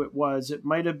remember who it was. It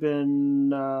might have been,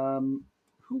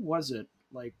 who was it?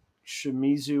 Like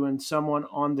Shimizu and someone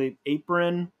on the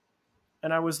apron.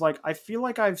 And I was like, I feel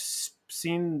like I've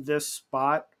seen this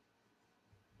spot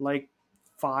like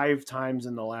 5 times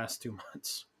in the last 2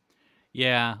 months.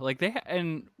 Yeah, like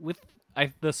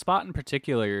the spot in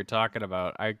particular you're talking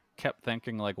about, I kept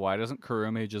thinking, like, why doesn't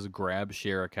Kurumi just grab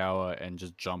Shirakawa and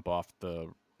just jump off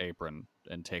the apron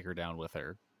and take her down with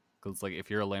her? Because, like, if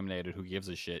you're eliminated, who gives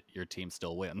a shit? Your team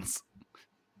still wins.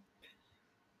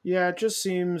 Yeah, it just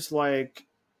seems like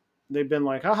they've been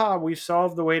like, haha, we've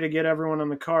solved the way to get everyone on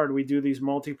the card. We do these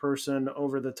multi-person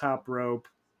over the top rope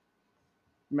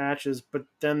matches, but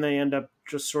then they end up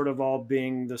just sort of all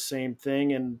being the same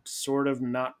thing and sort of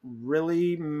not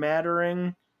really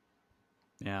mattering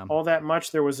Yeah. all that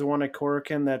much. There was the one at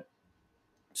Korakuen that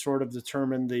sort of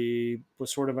determined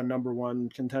was sort of a number one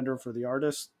contender for the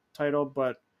artist title,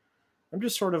 but I'm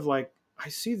just sort of like, I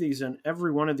see these in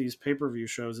every one of these pay-per-view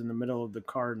shows in the middle of the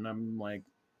card, and I'm like,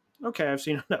 okay, I've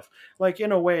seen enough. Like,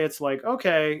 in a way, it's like,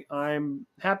 okay, I'm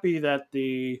happy that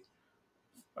the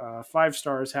 5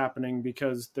 star is happening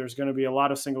because there's going to be a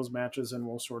lot of singles matches and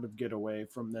we'll sort of get away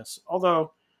from this.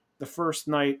 Although the first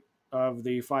night of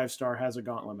the 5 star has a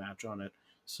gauntlet match on it.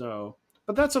 So,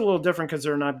 but that's a little different because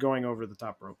they're not going over the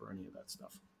top rope or any of that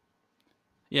stuff.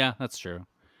 Yeah, that's true.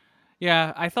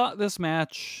 Yeah, I thought this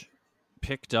match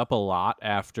picked up a lot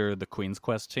after the Queen's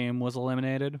Quest team was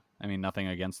eliminated. I mean, nothing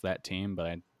against that team,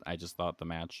 but I just thought the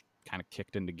match kind of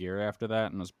kicked into gear after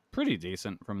that and was pretty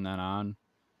decent from then on.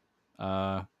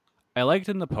 I liked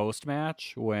in the post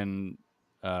match when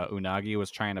Unagi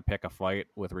was trying to pick a fight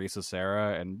with Risa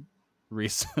Sera, and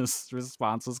Risa's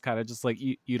response was kind of just like,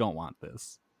 "You don't want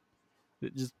this.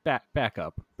 Just back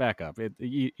up.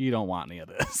 You don't want any of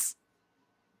this."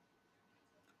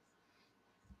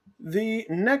 The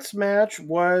next match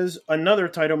was another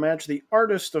title match, the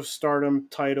Artist of Stardom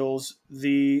titles.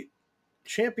 The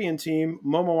champion team,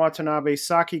 Momo Watanabe,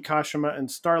 Saki Kashima,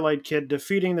 and Starlight Kid,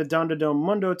 defeating the Don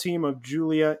Mundo team of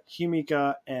Julia,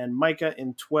 Himika, and Maika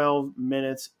in 12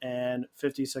 minutes and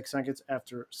 56 seconds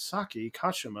after Saki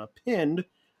Kashima pinned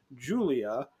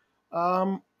Julia.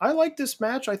 I liked this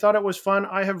match. I thought it was fun.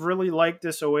 I have really liked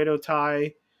this Oedo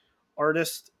Tai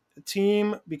artist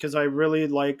team because I really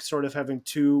like sort of having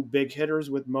two big hitters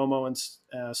with Momo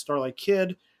and Starlight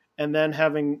Kid, and then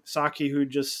having Saki who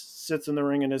just sits in the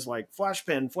ring and is like flash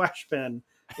pin,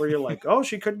 where you're like, oh,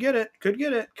 she could get it.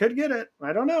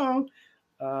 I don't know.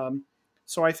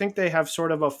 So I think they have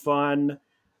sort of a fun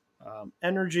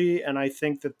energy, and I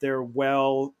think that they're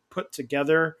well put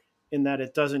together in that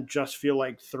it doesn't just feel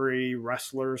like 3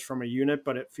 wrestlers from a unit,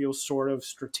 but it feels sort of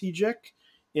strategic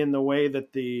in the way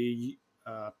that the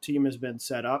team has been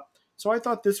set up. So I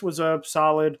thought this was a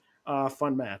solid,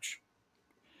 fun match.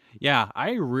 Yeah,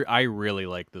 I really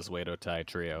like this Oedo Tai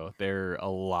trio. They're a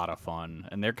lot of fun,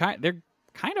 and they're kind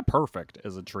of perfect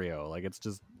as a trio. Like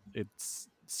it's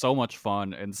so much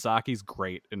fun, and Saki's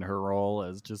great in her role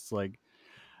as just like,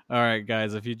 all right,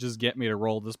 guys, if you just get me to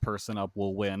roll this person up,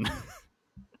 we'll win.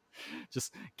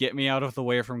 Just get me out of the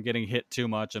way from getting hit too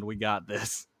much, and we got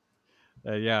this.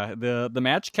 Yeah, the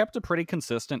match kept a pretty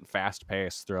consistent, fast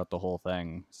pace throughout the whole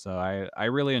thing. So I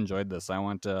really enjoyed this. I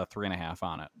went 3.5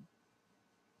 on it.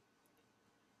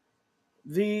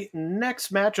 The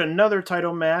next match, another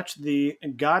title match, the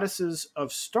Goddesses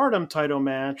of Stardom title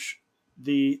match.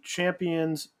 The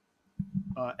champions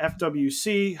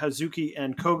FWC, Hazuki,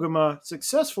 and Koguma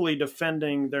successfully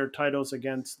defending their titles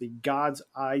against the God's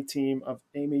Eye team of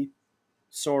Amy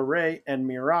Sourei and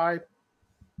Mirai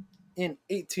in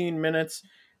 18 minutes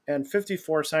and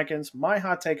 54 seconds. My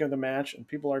hot take of the match, and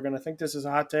people are going to think this is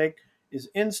a hot take, is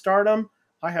in Stardom,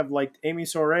 I have liked Amy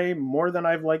Sourei more than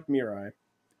I've liked Mirai.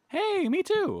 Hey, me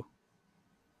too.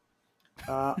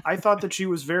 I thought that she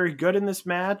was very good in this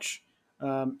match.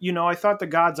 I thought the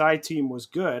God's Eye team was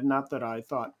good. Not that I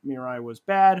thought Mirai was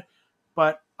bad,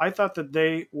 but I thought that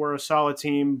they were a solid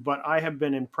team. But I have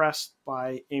been impressed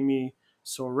by Amy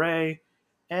Sourei,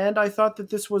 and I thought that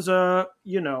this was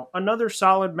another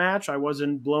solid match. I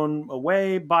wasn't blown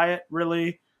away by it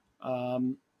really,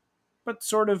 but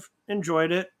sort of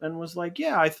enjoyed it and was like,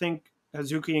 yeah, I think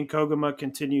Hazuki and Koguma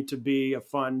continue to be a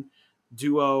fun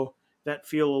duo that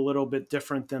feel a little bit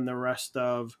different than the rest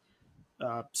of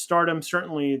Stardom.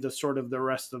 Certainly, the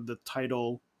rest of the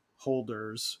title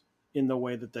holders in the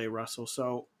way that they wrestle.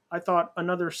 So I thought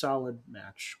another solid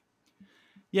match.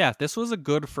 Yeah, this was a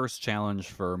good first challenge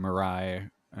for Mirai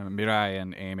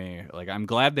and Amy. Like, I'm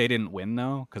glad they didn't win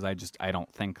though, because I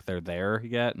don't think they're there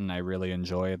yet, and I really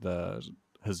enjoy the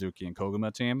Hazuki and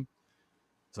Koguma team.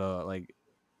 So like,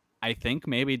 I think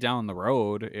maybe down the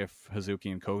road, if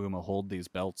Hazuki and Koguma hold these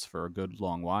belts for a good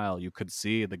long while, you could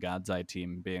see the God's Eye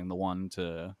team being the one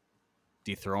to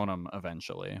dethrone them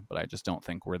eventually. But I just don't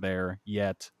think we're there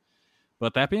yet.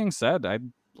 But that being said, I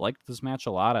liked this match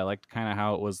a lot. I liked kind of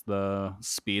how it was the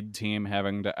speed team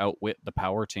having to outwit the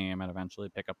power team and eventually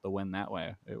pick up the win that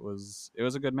way. It was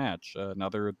a good match.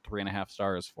 Another 3.5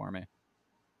 stars for me.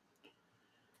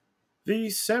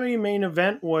 The semi-main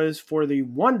event was for the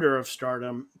Wonder of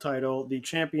Stardom title, the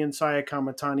champion Saya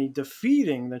Kamatani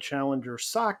defeating the challenger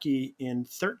Saki in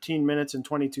 13 minutes and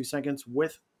 22 seconds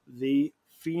with the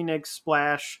Phoenix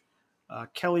Splash.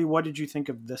 Kelly, what did you think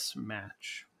of this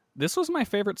match? This was my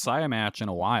favorite Saya match in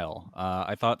a while.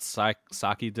 I thought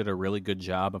Saki did a really good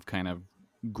job of kind of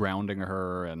grounding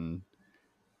her and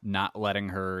not letting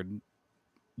her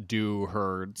do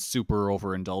her super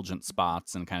overindulgent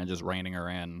spots and kind of just reining her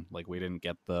in. Like, we didn't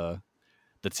get the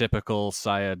typical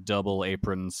Saya double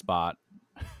apron spot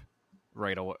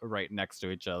right next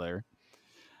to each other.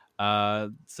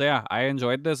 So yeah, I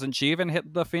enjoyed this, and she even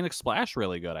hit the Phoenix Splash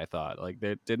really good. I thought, like,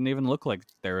 it didn't even look like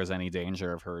there was any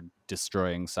danger of her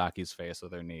destroying Saki's face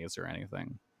with her knees or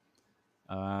anything.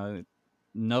 Another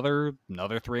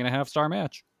 3.5-star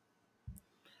match.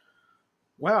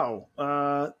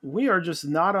 Wow, we are just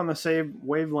not on the same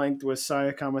wavelength with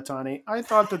Saya Kamatani. I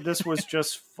thought that this was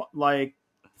just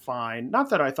fine.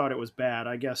 Not that I thought it was bad.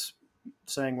 I guess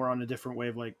saying we're on a different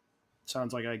wavelength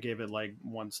sounds like I gave it like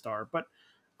 1 star. But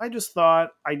I just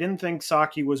thought, I didn't think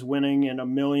Saki was winning in a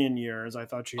million years. I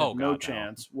thought she had no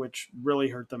chance, which really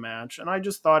hurt the match. And I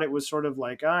just thought it was sort of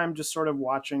like, I'm just sort of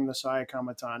watching the Saya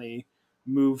Kamatani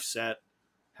move set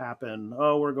happen.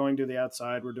 Oh, we're going to the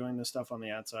outside. We're doing this stuff on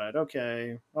the outside.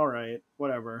 Okay. All right.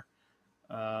 Whatever.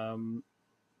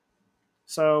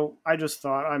 So I just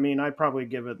thought, I mean, I'd probably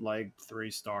give it like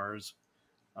 3 stars.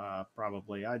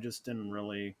 Probably. I just didn't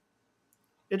really,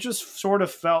 it just sort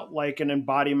of felt like an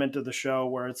embodiment of the show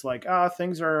where it's like,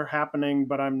 things are happening,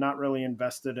 but I'm not really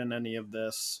invested in any of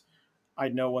this. I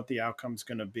know what the outcome's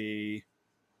going to be.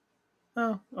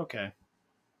 Oh, okay.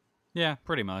 Yeah,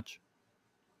 pretty much.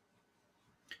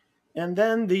 And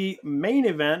then the main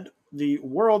event, the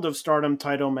World of Stardom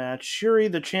title match, Shuri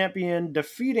the champion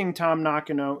defeating Tam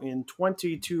Nakano in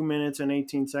 22 minutes and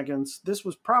 18 seconds. This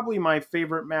was probably my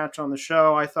favorite match on the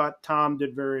show. I thought Tom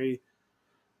did very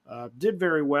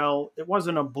well. It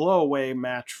wasn't a blow-away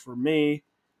match for me,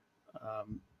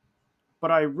 but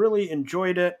I really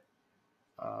enjoyed it.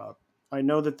 I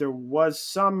know that there was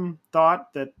some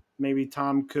thought that maybe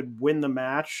Tom could win the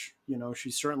match. You know, she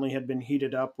certainly had been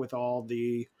heated up with all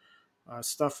the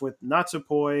stuff with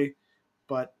Natsupoi,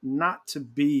 but not to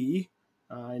be.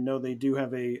 I know they do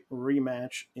have a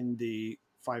rematch in the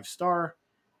 5-star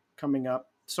coming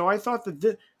up. So I thought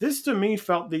that this to me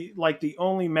felt the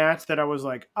only match that I was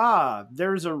like,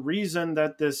 there's a reason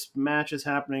that this match is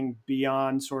happening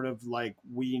beyond sort of like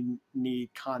we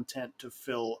need content to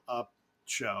fill up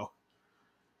show.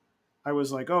 I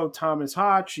was like, oh, Tom is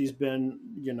hot. She's been,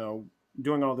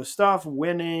 doing all this stuff,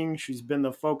 winning. She's been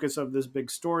the focus of this big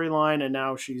storyline, and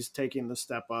now she's taking the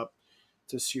step up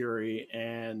to Shuri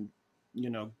and,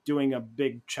 doing a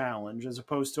big challenge as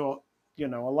opposed to, a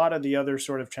lot of the other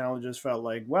sort of challenges felt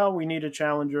like, well, we need a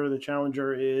challenger. The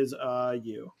challenger is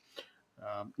you.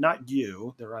 Not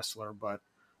you, the wrestler, but,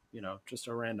 just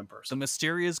a random person. The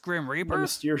mysterious Grim Reaper? The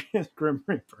mysterious Grim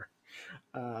Reaper.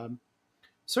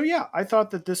 So yeah, I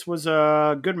thought that this was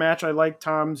a good match. I liked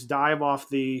Tom's dive off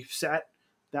the set.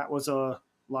 That was a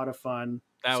lot of fun.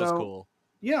 That was cool.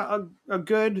 Yeah, a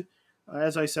good,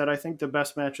 as I said, I think the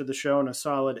best match of the show and a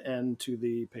solid end to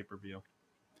the pay-per-view.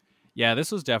 Yeah,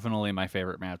 this was definitely my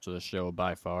favorite match of the show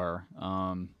by far.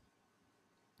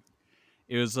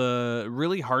 It was a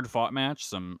really hard-fought match,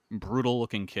 some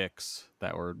brutal-looking kicks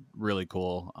that were really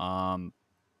cool.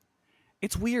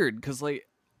 It's weird because, like,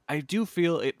 I do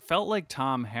feel it felt like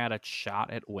Tom had a shot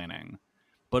at winning,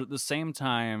 but at the same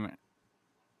time,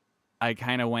 I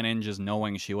kind of went in just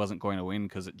knowing she wasn't going to win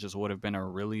because it just would have been a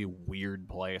really weird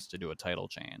place to do a title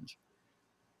change.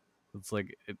 It's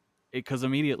like because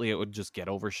immediately it would just get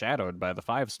overshadowed by the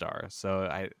 5-star.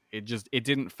 So it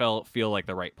didn't feel like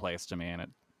the right place to me, and it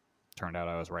turned out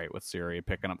I was right with Shuri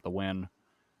picking up the win.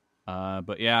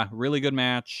 But yeah, really good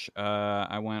match.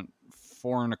 I went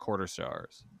 4.25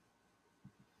 stars.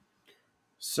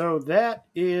 So that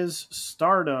is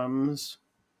Stardom's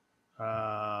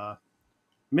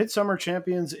Midsummer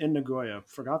Champions in Nagoya.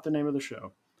 Forgot the name of the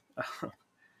show.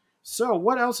 So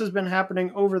what else has been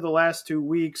happening over the last 2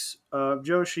 weeks?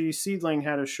 Joshi Seedling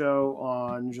had a show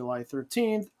on July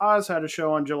 13th. Oz had a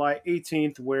show on July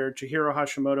 18th where Chihiro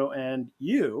Hashimoto and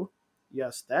you,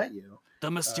 yes, that you,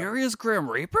 the mysterious Grim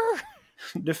Reaper,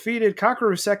 defeated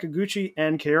Kakeru Sakaguchi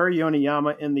and Kaori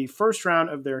Yoneyama in the first round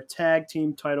of their tag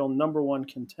team title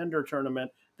 #1 contender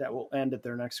tournament that will end at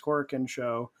their next Korakuen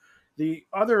show. The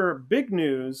other big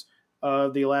news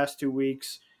of the last 2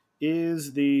 weeks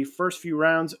is the first few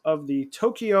rounds of the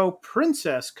Tokyo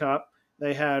Princess Cup.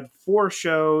 They had 4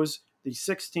 shows, the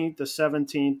 16th, the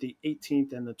 17th, the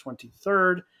 18th, and the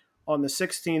 23rd. On the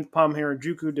 16th, Pam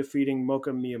Harajuku defeating Moka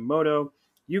Miyamoto,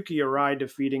 Yuki Arai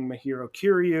defeating Mahiro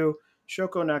Kiryu,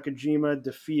 Shoko Nakajima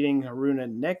defeating Haruna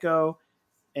Neko,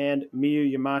 and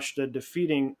Miyu Yamashita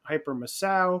defeating Hyper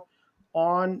Masao.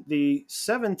 On the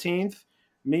 17th,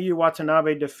 Miyu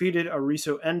Watanabe defeated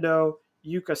Arisu Endo,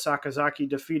 Yuka Sakazaki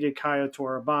defeated Kaya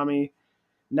Toribami,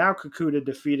 Nao Kakuta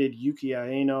defeated Yuki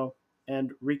Aeno,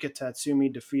 and Rika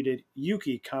Tatsumi defeated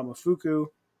Yuki Kamafuku.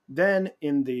 Then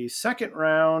in the second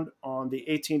round, on the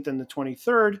 18th and the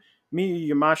 23rd, Miyu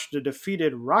Yamashita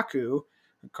defeated Raku,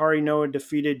 Hikari Noa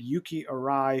defeated Yuki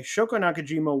Arai. Shoko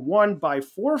Nakajima won by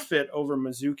forfeit over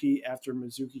Mizuki after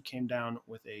Mizuki came down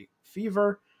with a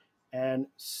fever. And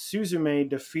Suzume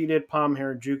defeated Pam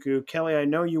Harajuku. Kelly, I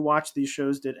know you watch these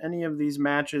shows. Did any of these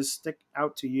matches stick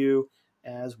out to you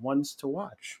as ones to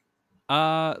watch?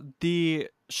 The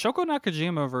Shoko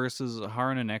Nakajima versus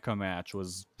Haruna Neko match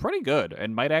was pretty good,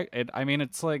 and I mean,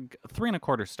 it's like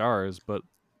 3.25 stars, but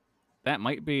that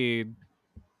might be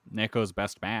Neko's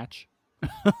best match.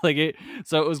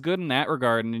 So it was good in that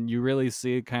regard, and you really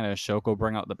see kind of Shoko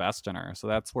bring out the best in her, so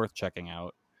that's worth checking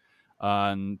out.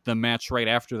 The match right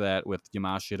after that with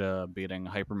Yamashita beating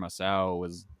Hyper Masao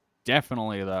was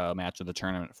definitely the match of the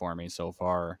tournament for me so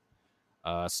far.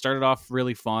 Started off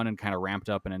really fun and kind of ramped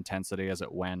up in intensity as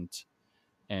it went,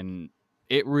 and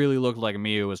it really looked like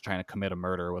Miyu was trying to commit a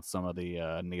murder with some of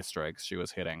the knee strikes she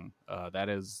was hitting. That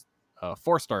is a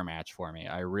 4-star match for me.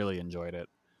 I really enjoyed it.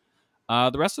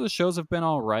 The rest of the shows have been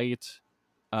all right.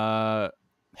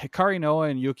 Hikari Noa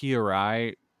and Yuki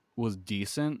Arai was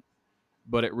decent,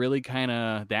 but it really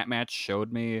that match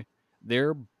showed me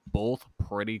they're both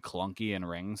pretty clunky in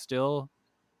ring still,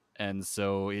 and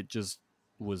so it just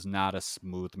was not a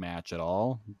smooth match at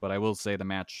all. But I will say the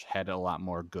match had a lot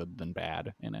more good than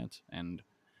bad in it, and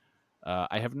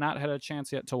I have not had a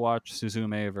chance yet to watch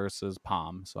Suzume versus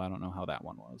Pam, so I don't know how that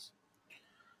one was.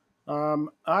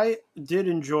 I did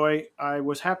enjoy. I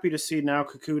was happy to see Nao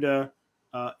Kakuta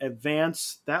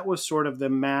advance. That was sort of the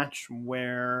match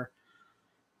where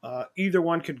either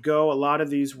one could go. A lot of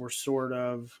these were sort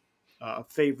of a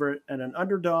favorite and an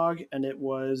underdog, and it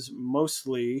was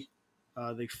mostly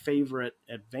the favorite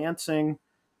advancing.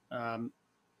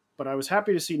 But I was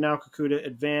happy to see Nao Kakuta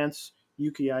advance.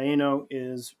 Yuki Aeno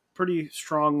is pretty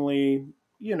strongly,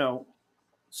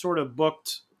 sort of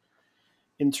booked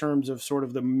in terms of sort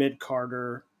of the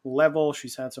mid-carder level.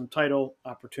 She's had some title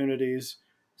opportunities.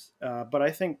 But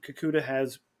I think Kakuta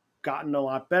has gotten a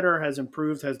lot better, has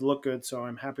improved, has looked good. So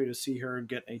I'm happy to see her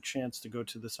get a chance to go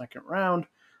to the second round.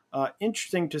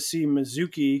 Interesting to see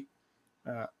Mizuki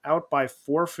out by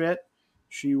forfeit.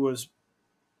 She was,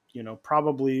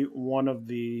 probably one of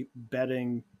the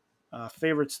betting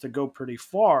favorites to go pretty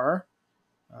far.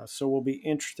 So will be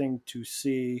interesting to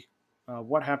see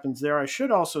what happens there. I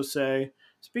should also say,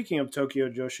 speaking of Tokyo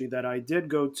Joshi, that I did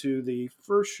go to the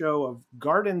first show of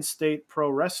Garden State Pro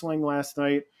Wrestling last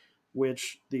night,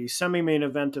 which the semi-main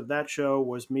event of that show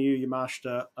was Miyu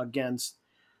Yamashita against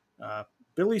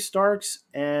Billy Starks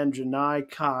and Janai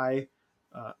Kai.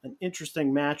 An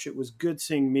interesting match. It was good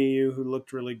seeing Miyu, who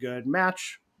looked really good.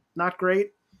 Match, not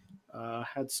great.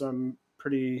 Had some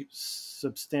pretty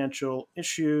substantial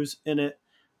issues in it.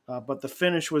 But the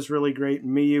finish was really great.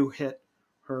 Miyu hit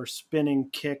her spinning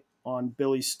kick on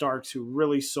Billy Starks, who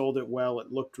really sold it well.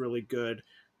 It looked really good.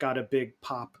 Got a big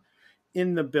pop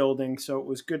in the building. So it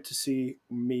was good to see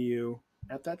Miyu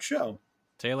at that show.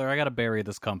 Taylor, I got to bury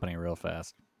this company real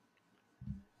fast.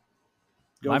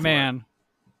 Go My for man it.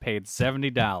 paid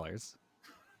 $70.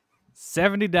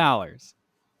 $70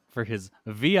 for his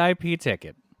VIP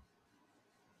ticket.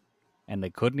 And they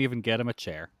couldn't even get him a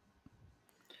chair.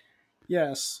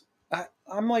 Yes.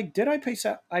 I'm like, did I pay?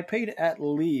 I paid at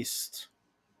least.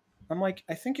 I'm like,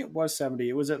 I think it was 70.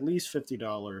 It was at least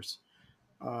 $50.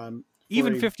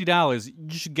 Even $50,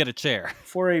 you should get a chair.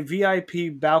 For a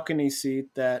VIP balcony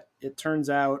seat that it turns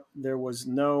out there was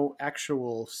no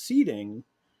actual seating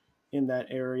in that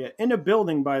area. In a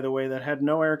building, by the way, that had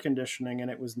no air conditioning,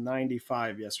 and it was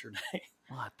 95 yesterday.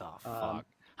 What the fuck?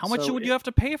 How much so would you have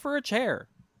to pay for a chair?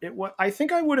 I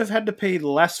think I would have had to pay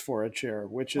less for a chair,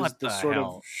 which is What the the sort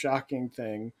hell? of shocking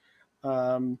thing.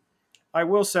 I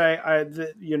will say, I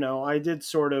did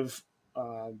sort of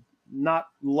not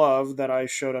love that I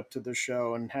showed up to the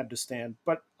show and had to stand,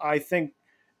 but I think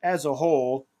as a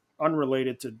whole,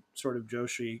 unrelated to sort of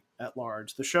Joshi at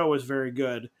large, the show was very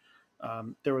good.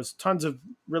 There was tons of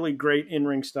really great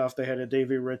in-ring stuff. They had a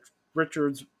Davey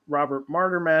Richards Robert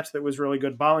Martyr match that was really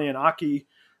good. Balian Aki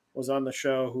was on the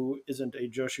show, who isn't a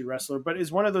Joshi wrestler, but is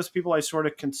one of those people I sort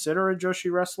of consider a Joshi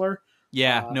wrestler.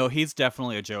 Yeah, no, he's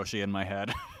definitely a Joshi in my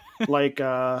head. Like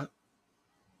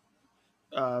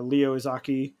Leo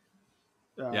Izaki,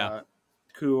 Yeah.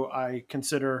 who I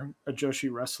consider a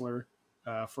Joshi wrestler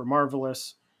for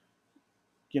Marvelous.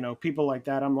 People like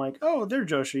that, I'm like, oh, they're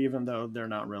Joshi, even though they're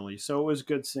not really. So it was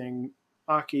good seeing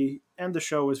Aki, and the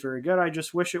show was very good. I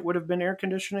just wish it would have been air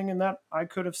conditioning and that I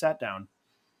could have sat down.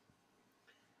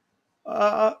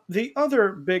 The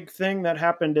other big thing that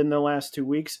happened in the last 2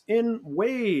 weeks, in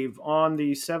Wave on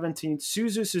the 17th,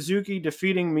 Suzu Suzuki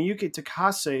defeating Miyuki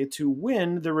Takase to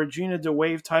win the Regina de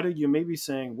Wave title. You may be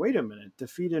saying, wait a minute,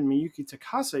 defeated Miyuki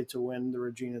Takase to win the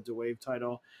Regina de Wave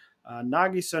title.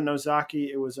 Nagisa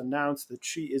Nozaki, it was announced that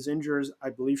she is injured. I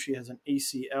believe she has an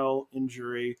ACL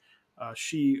injury.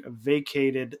 She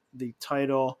vacated the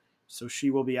title, so she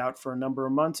will be out for a number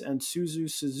of months. And Suzu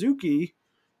Suzuki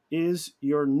is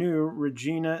your new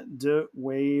Regina de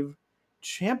Wave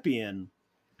champion.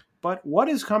 But what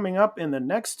is coming up in the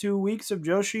next 2 weeks of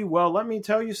Joshi? Well, let me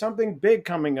tell you something big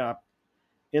coming up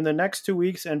in the next 2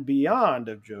 weeks and beyond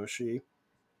of Joshi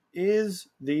is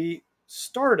the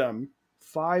Stardom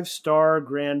 5-Star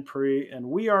Grand Prix, and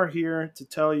we are here to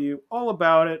tell you all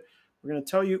about it. We're going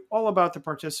to tell you all about the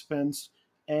participants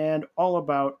and all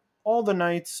about all the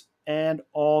nights and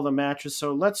all the matches.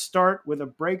 So let's start with a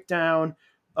breakdown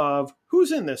of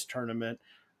who's in this tournament.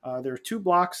 There are 2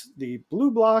 blocks, the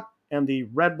blue block and the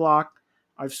red block.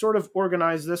 I've sort of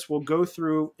organized this. We'll go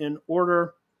through in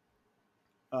order.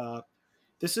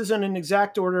 This isn't an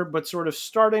exact order, but sort of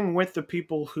starting with the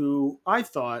people who I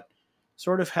thought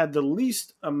sort of had the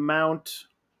least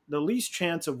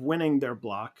chance of winning their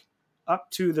block,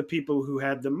 up to the people who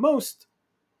had the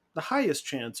highest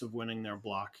chance of winning their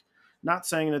block. Not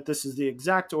saying that this is the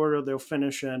exact order they'll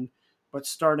finish in, but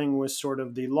starting with sort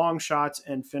of the long shots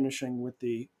and finishing with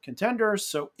the contenders.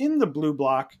 So in the blue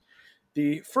block,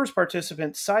 the first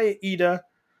participant, Saya Ida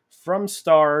from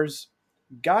Stars,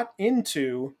 got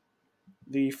into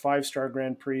the 5-Star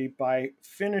Grand Prix by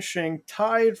finishing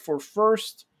tied for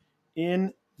first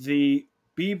in the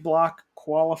B block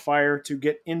qualifier to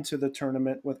get into the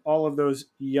tournament with all of those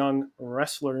young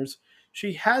wrestlers.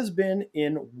 She has been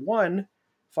in one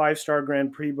 5-Star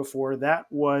Grand Prix before. That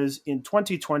was in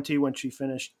 2020 when she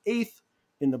finished 8th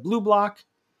in the blue block.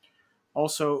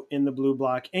 Also in the blue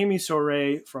block, Amy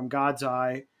Soray from God's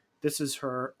Eye. This is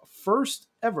her first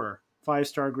ever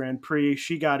 5-Star Grand Prix.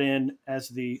 She got in as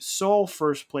the sole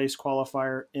first place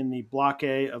qualifier in the Block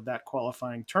A of that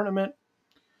qualifying tournament.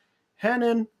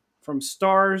 Hanan from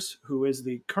Stars, who is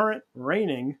the current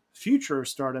reigning future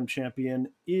Stardom champion,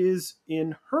 is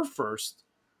in her first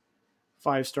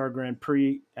 5-Star Grand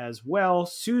Prix as well.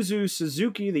 Suzu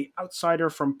Suzuki, the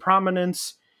outsider from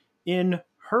Prominence, in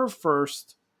her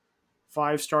first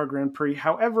 5-Star Grand Prix.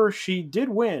 However, she did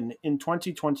win in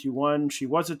 2021. She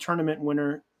was a tournament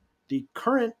winner. The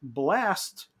current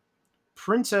Blast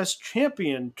Princess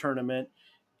Champion tournament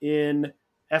in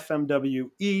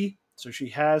FMWE. So she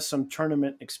has some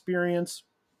tournament experience.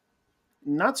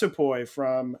 Natsupoi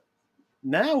from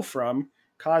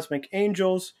Cosmic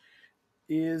Angels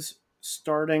is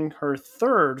starting her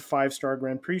third 5-Star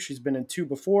Grand Prix. She's been in 2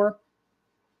 before.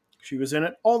 She was in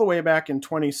it all the way back in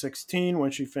 2016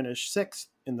 when she finished 6th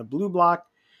in the blue block.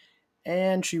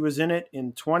 And she was in it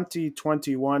in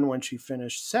 2021 when she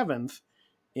finished 7th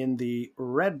in the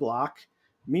red block.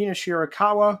 Mina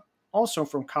Shirakawa, also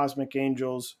from Cosmic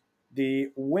Angels, the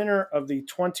winner of the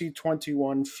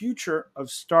 2021 Future of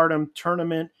Stardom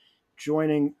tournament,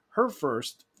 joining her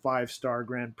first 5-Star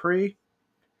Grand Prix.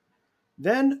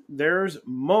 Then there's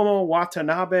Momo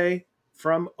Watanabe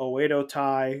from Oedo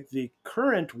Tai, the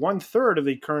current 1/3 of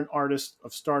the current Artist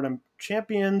of Stardom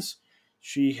champions.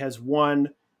 She has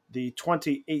won the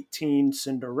 2018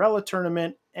 Cinderella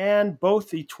tournament and both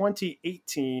the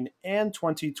 2018 and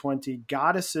 2020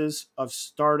 Goddesses of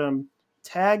Stardom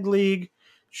Tag League.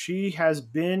 She has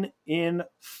been in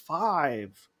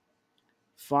 5-Star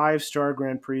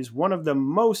Grand Prix, one of the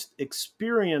most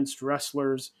experienced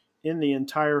wrestlers in the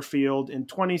entire field. In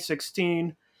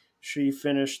 2016, she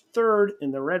finished 3rd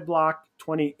in the red block.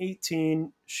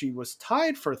 2018, she was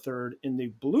tied for 3rd in the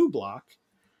blue block.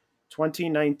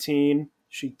 2019,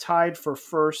 she tied for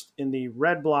 1st in the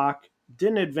red block,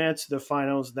 didn't advance to the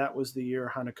finals. That was the year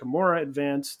Hana Kimura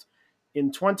advanced.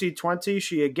 In 2020,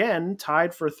 she again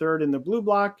tied for 3rd in the blue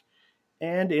block.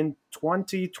 And in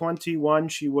 2021,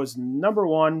 she was number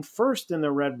 1, 1st in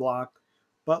the red block,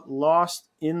 but lost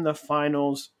in the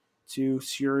finals to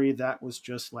Syuri. That was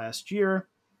just last year.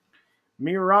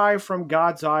 Mirai from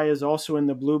God's Eye is also in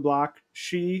the blue block.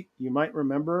 She, you might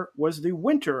remember, was the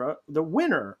winner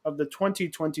of the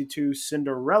 2022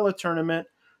 Cinderella tournament.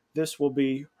 This will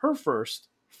be her first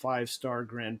 5-Star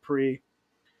Grand Prix.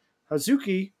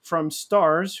 Hazuki from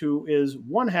Stars, who is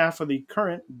one half of the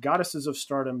current Goddesses of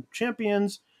Stardom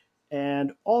champions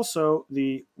and also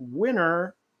the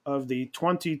winner of the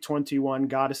 2021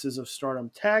 Goddesses of Stardom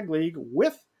Tag League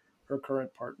with her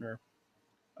current partner,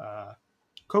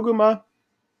 Koguma,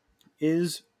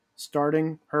 is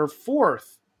starting her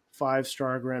fourth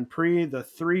 5-star Grand Prix. The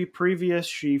 3 previous,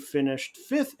 she finished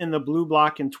 5th in the blue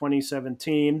block in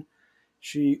 2017.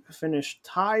 She finished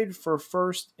tied for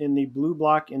first in the blue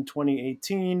block in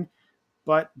 2018,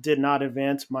 but did not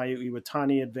advance. Mayu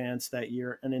Iwatani advanced that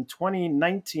year. And in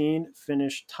 2019,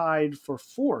 finished tied for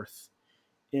fourth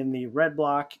in the red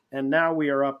block. And now we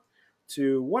are up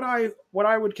to what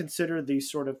I would consider the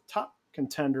sort of top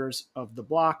contenders of the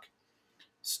block.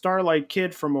 Starlight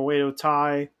Kid from Oedo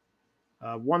Tai,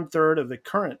 1/3 of the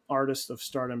current Artist of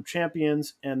Stardom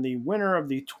champions, and the winner of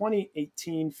the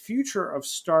 2018 Future of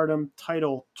Stardom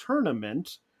title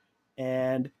tournament.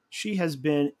 And she has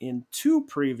been in 2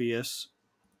 previous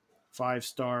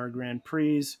 5-star Grand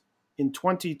Prix. In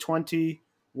 2020,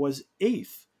 was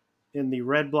 8th in the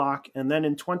red block, and then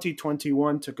in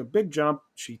 2021 took a big jump.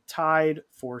 She tied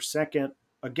for second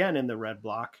again in the red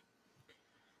block.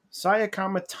 Sayaka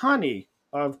Mitani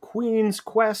of Queen's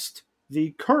Quest,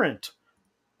 the current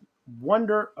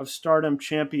Wonder of Stardom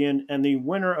champion and the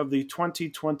winner of the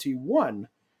 2021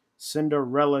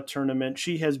 Cinderella tournament.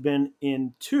 She has been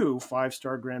in 2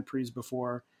 5-star Grand Prix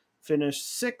before,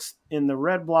 finished 6th in the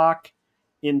red block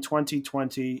in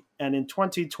 2020, and in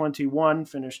 2021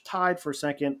 finished tied for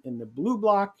second in the blue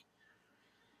block.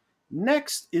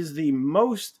 Next is the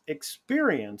most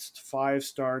experienced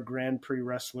 5-star Grand Prix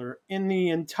wrestler in the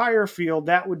entire field.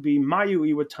 That would be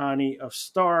Mayu Iwatani of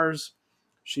Stars.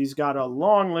 She's got a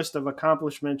long list of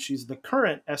accomplishments. She's the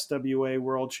current SWA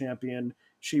World Champion.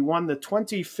 She won the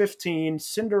 2015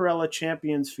 Cinderella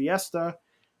Champions Fiesta.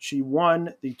 She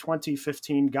won the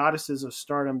 2015 Goddesses of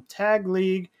Stardom Tag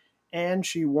League. And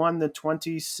she won the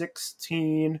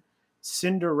 2016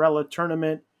 Cinderella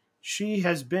Tournament. She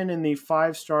has been in the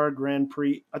 5-star Grand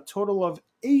Prix a total of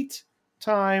 8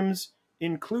 times,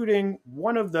 including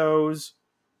one of those,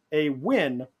 a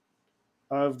win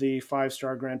of the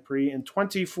 5-star Grand Prix. In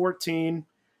 2014,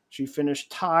 she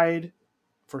finished tied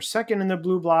for second in the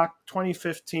blue block.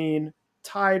 2015,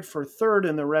 tied for third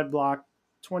in the red block.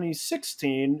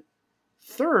 2016,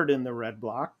 third in the red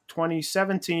block.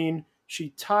 2017, she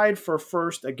tied for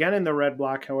first again in the red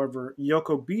block. However,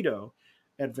 Yoko Bito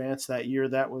advanced that year.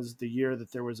 That was the year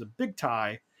that there was a big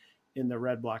tie in the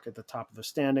red block at the top of the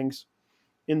standings.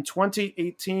 In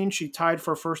 2018, she tied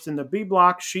for first in the B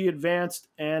block. She advanced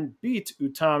and beat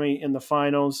Utami in the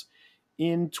finals.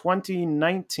 In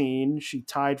 2019, she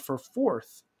tied for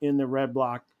fourth in the red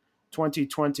block.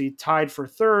 2020, tied for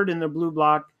third in the blue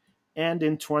block. And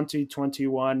in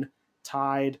 2021,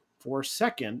 tied for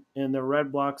second in the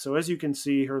red block. So as you can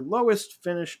see, her lowest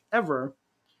finish ever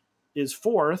is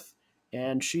fourth,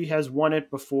 and she has won it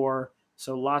before,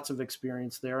 so lots of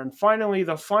experience there. And finally,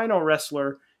 the final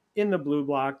wrestler in the blue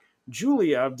block,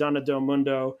 Julia of Donna Del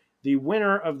Mundo, the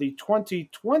winner of the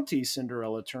 2020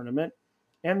 Cinderella tournament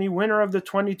and the winner of the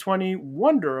 2020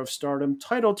 Wonder of Stardom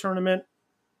title tournament.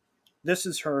 This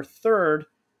is her third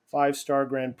 5-star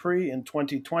Grand Prix in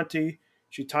 2020.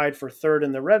 She tied for third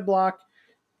in the red block,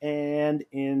 and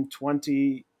in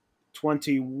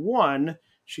 2021,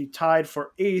 she tied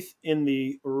for 8th in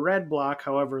the red block.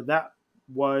 However, that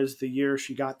was the year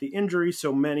she got the injury,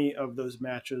 so many of those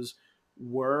matches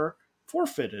were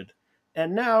forfeited.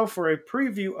 And now for a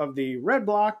preview of the red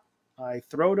block, I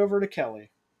throw it over to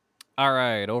Kelly. All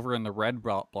right, over in the red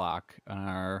block,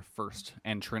 our first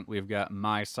entrant, we've got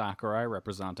Mai Sakurai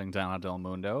representing Donna Del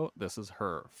Mundo. This is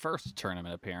her first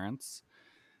tournament appearance.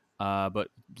 But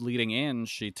leading in,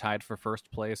 she tied for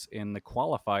first place in the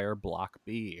qualifier Block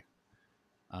B.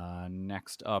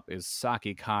 Next up is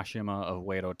Saki Kashima of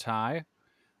Oedo Tai.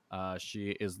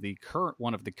 She is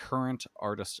one of the current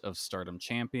Artist of Stardom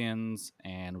champions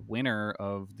and winner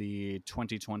of the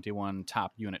 2021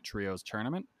 Top Unit Trios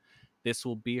tournament. This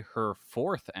will be her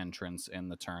fourth entrance in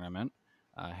the tournament.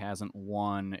 Hasn't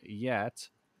won yet,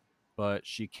 but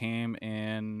she came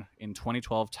in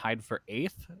 2012, tied for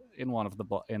 8th in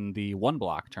the one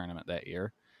block tournament that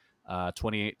year.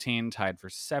 2018, tied for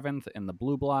 7th in the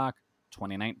blue block.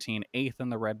 2019, 8th in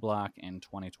the red block, and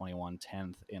 2021,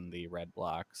 10th in the red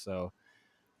block. So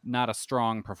not a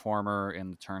strong performer in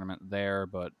the tournament there,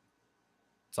 but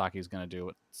Saki's going to do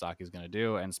what Saki's going to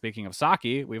do. And speaking of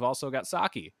Saki, we've also got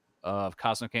Saki of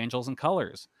Cosmic Angels and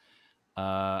Colors,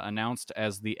 announced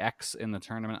as the X in the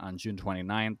tournament on June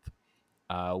 29th.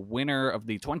 Winner of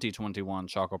the 2021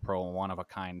 Choco Pro One of a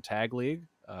Kind Tag League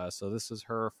So this is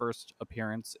her first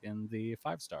appearance in the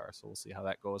 5-star. So we'll see how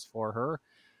that goes for her.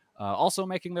 Also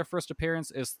making their first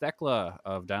appearance is Thekla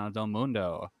of Donna Del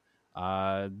Mundo.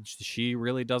 She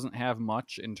really doesn't have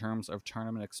much in terms of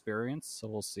tournament experience, so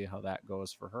we'll see how that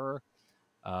goes for her.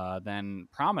 Then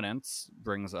Prominence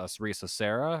brings us Risa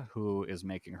Serra, who is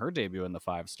making her debut in the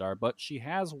 5-star, but she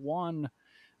has won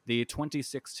the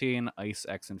 2016 Ice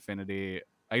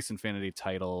Infinity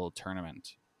title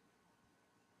tournament.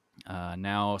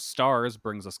 Now Stars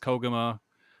brings us Koguma.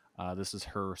 This is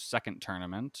her second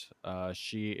tournament.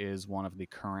 She is one of the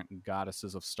current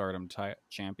Goddesses of Stardom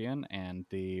champion and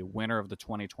the winner of the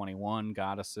 2021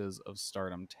 Goddesses of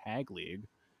Stardom Tag League.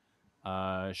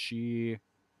 She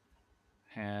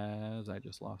has... I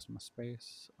just lost my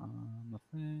space on the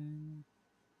thing.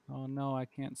 Oh no, I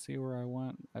can't see where I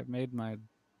went. I've made my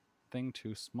thing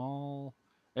too small.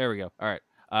 There we go. All right.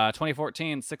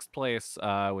 2014, sixth place,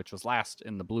 which was last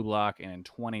in the blue block, and in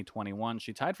 2021,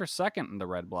 she tied for second in the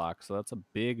red block. So that's a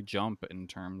big jump in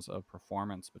terms of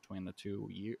performance between the two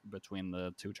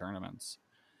tournaments.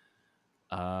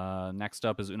 Next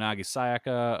up is Unagi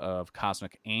Sayaka of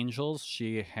Cosmic Angels.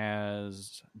 She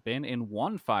has been in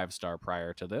one 5-star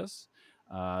prior to this.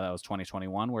 That was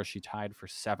 2021, where she tied for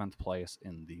 7th place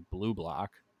in the blue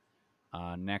block.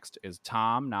 Next is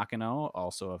Tom Nakano,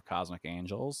 also of Cosmic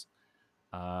Angels.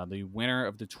 The winner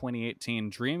of the 2018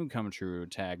 Dream Come True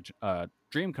tournament.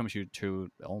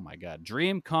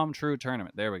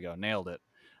 There we go, nailed it.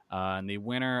 And the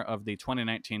winner of the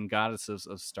 2019 Goddesses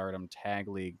of Stardom Tag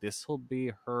League. This will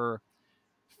be her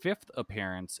 5th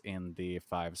appearance in the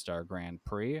 5-star Grand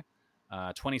Prix.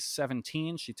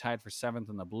 2017, she tied for 7th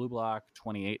in the blue block.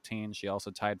 2018, she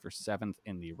also tied for 7th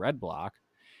in the red block.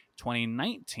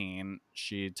 2019,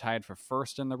 she tied for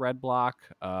 1st in the red block.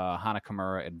 Hana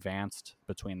Kimura advanced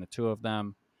between the two of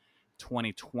them.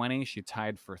 2020, she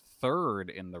tied for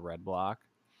 3rd in the red block.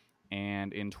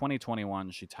 And in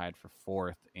 2021, she tied for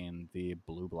 4th in the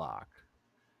blue block.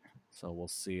 So we'll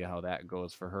see how that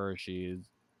goes for her. She's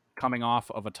coming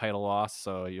off of a title loss,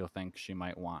 so you'll think she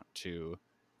might want to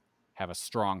have a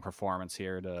strong performance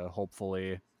here to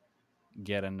hopefully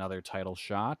get another title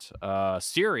shot.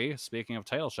 Syuri, speaking of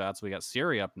title shots, we got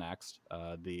Syuri up next,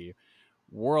 the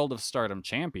World of Stardom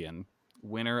champion,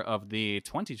 winner of the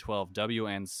 2012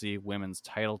 WNC Women's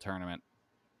Title Tournament.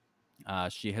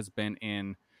 She has been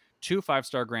in 2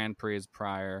 5-star Grand Prix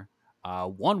prior,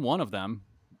 won one of them,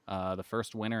 the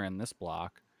first winner in this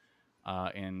block.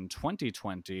 In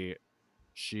 2020,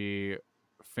 she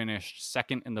finished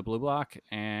 2nd in the blue block,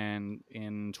 and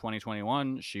in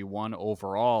 2021 she won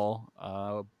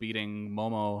overall, beating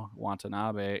Momo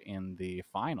Watanabe in the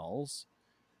finals.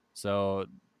 So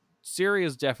Syuri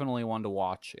is definitely one to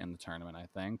watch in the tournament, I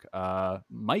think.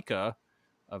 Maika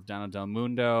of Donna Del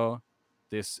Mundo,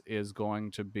 this is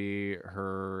going to be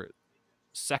her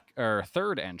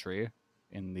 3rd entry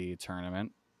in the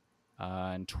tournament.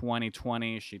 In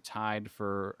 2020, she tied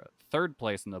for 3rd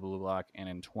place in the blue block, and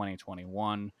in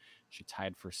 2021, she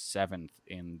tied for 7th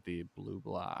in the blue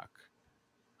block.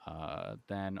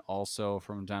 Then also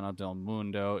from Donna Del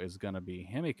Mundo is going to be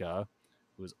Himika,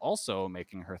 who is also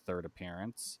making her 3rd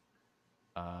appearance.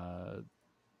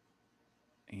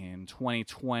 In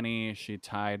 2020, she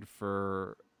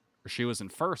was in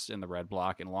 1st in the red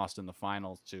block and lost in the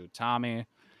finals to Tommy.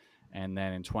 And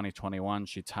then in 2021,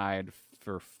 she tied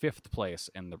for 5th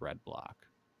place in the red block.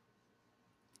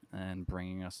 And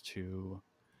bringing us to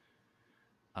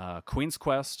Queen's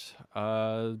Quest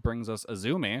brings us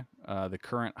Azumi, the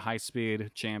current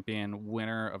high-speed champion,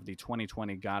 winner of the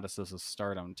 2020 Goddesses of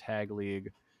Stardom Tag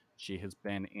League. She has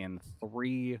been in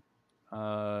 3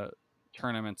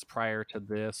 tournaments prior to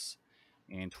this.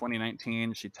 In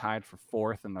 2019, she tied for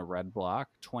 4th in the red block.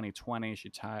 2020,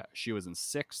 she was in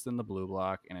 6th in the blue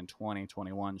block, and in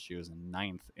 2021, she was in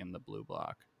 9th in the blue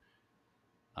block.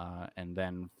 And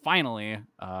then finally,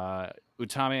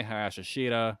 Utami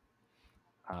Hayashishita,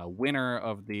 winner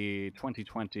of the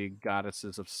 2020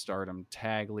 Goddesses of Stardom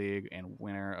Tag League and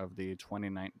winner of the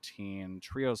 2019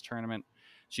 Trios Tournament.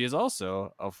 She is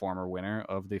also a former winner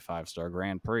of the 5-star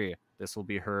Grand Prix. This will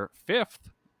be her 5th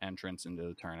entrance into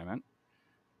the tournament.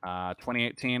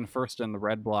 2018, 1st in the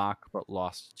red block, but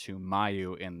lost to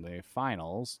Mayu in the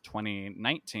finals.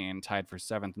 2019, tied for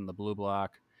 7th in the blue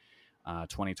block.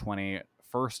 2020,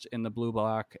 1st in the blue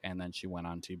block, and then she went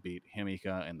on to beat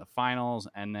Himika in the finals.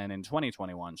 And then in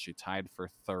 2021, she tied for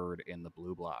 3rd in the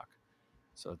blue block.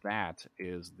 So that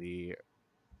is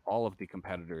all of the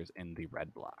competitors in the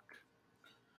red block.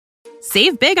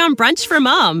 Save big on brunch for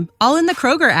mom, all in the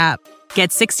Kroger app.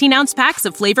 Get 16-ounce packs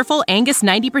of flavorful Angus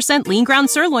 90% lean ground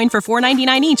sirloin for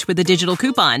 $4.99 each with a digital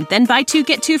coupon. Then buy 2,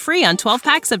 get 2 free on 12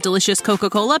 packs of delicious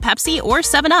Coca-Cola, Pepsi, or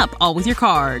 7-Up, all with your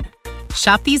card.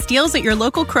 Shop these deals at your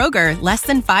local Kroger, less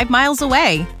than 5 miles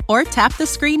away. Or tap the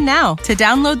screen now to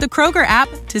download the Kroger app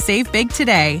to save big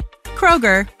today.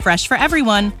 Kroger, fresh for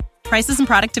everyone. Prices and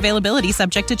product availability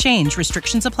subject to change.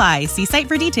 Restrictions apply. See site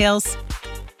for details.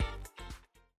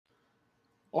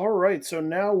 All right, so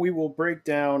now we will break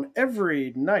down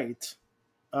every night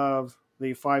of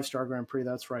the 5-Star Grand Prix.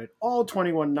 That's right, all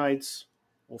 21 nights.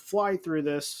 We'll fly through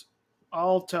this.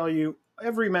 I'll tell you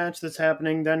every match that's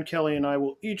happening. Then Kelly and I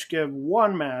will each give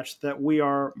one match that we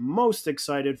are most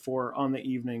excited for on the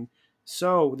evening.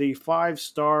 So the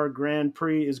 5-Star Grand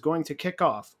Prix is going to kick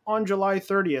off on July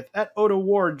 30th at Oda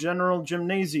Ward General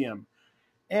Gymnasium.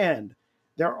 And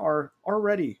there are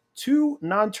already 2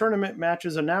 non-tournament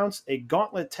matches announced, a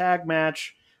gauntlet tag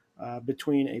match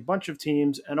between a bunch of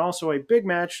teams, and also a big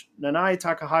match, Nanae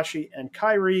Takahashi and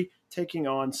Kairi taking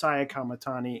on Saya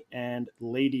Kamatani and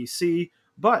Lady C.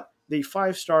 But the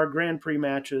 5-Star Grand Prix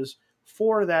matches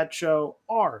for that show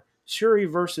are Shuri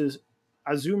versus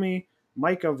Azumi,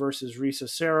 Maika versus Risa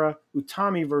Sera,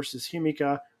 Utami versus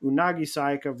Himika, Unagi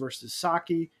Sayaka versus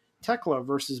Saki, Tekla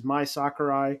versus Mai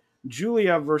Sakurai,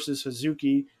 Julia versus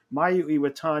Hazuki, Mayu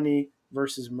Iwatani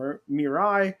versus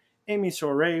Mirai, Amy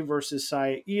Sourei versus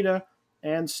Saya Ida,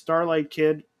 and Starlight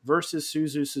Kid versus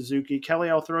Suzu Suzuki. Kelly,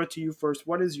 I'll throw it to you first.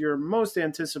 What is your most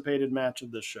anticipated match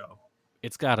of this show?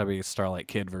 It's got to be Starlight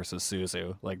Kid versus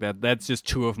Suzu. Like that's just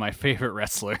 2 of my favorite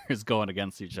wrestlers going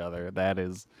against each other. That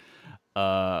is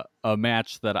a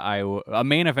match that a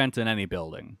main event in any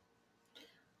building.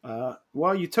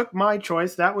 Well, you took my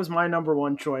choice. That was my number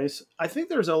 1 choice. I think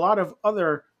there's a lot of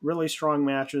other really strong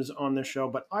matches on this show,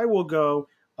 but I will go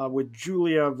with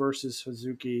Julia versus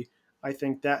Hazuki. I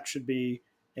think that should be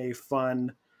a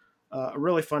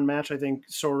really fun match. I think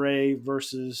Sourei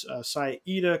versus Saya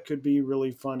Ida could be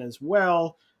really fun as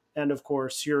well. And of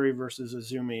course, Shuri versus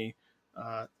Azumi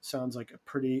sounds like a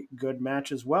pretty good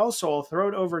match as well. So I'll throw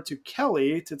it over to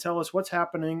Kelly to tell us what's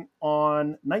happening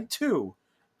on night 2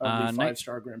 of the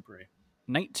 5-Star Grand Prix.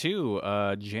 Night 2,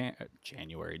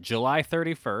 July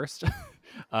 31st.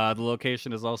 The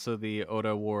location is also the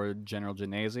Oda Ward General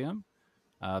Gymnasium.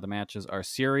 The matches are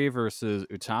Shuri versus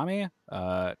Utami,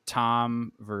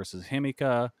 Tom versus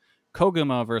Himika,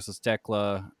 Koguma versus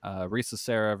Tekla, Risa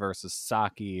Sera versus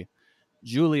Saki,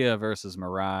 Julia versus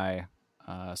Mirai,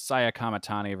 Saya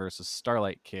Kamatani versus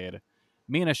Starlight Kid,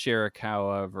 Mina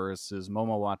Shirakawa versus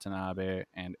Momo Watanabe,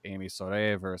 and Amy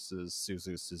Sourei versus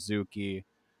Suzu Suzuki.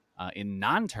 In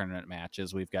non-tournament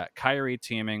matches, we've got Kairi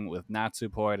teaming with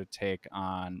Natsupoi to take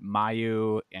on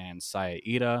Mayu and Saya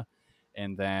Ida,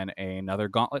 and then another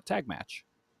gauntlet tag match.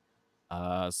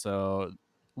 So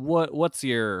what's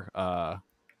your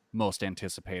most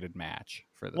anticipated match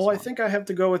for this one? I think I have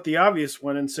to go with the obvious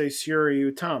one and say Shuri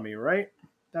Utami, right?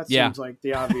 That seems like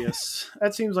the obvious.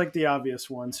 That seems like the obvious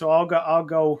one. So I'll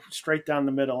go straight down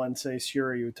the middle and say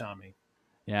Shuri Utami.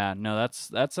 Yeah, no,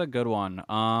 that's a good one.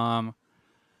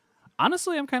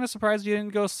 Honestly, I'm kind of surprised you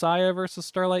didn't go Saya versus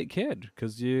Starlight Kid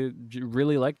because you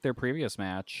really liked their previous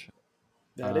match.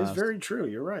 That is very true.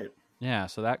 You're right. Yeah,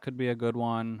 so that could be a good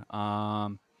one. I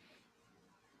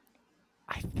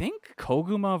think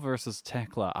Koguma versus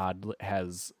Tekla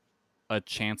has a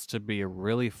chance to be a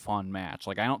really fun match.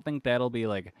 Like, I don't think that'll be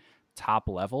like top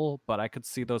level, but I could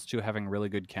see those 2 having really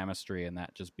good chemistry and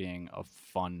that just being a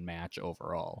fun match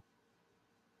overall.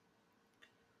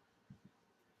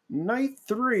 Night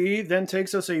 3 then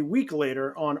takes us a week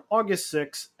later on August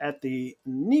 6th at the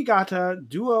Niigata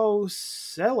Duo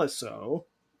Celeso,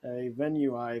 a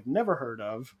venue I've never heard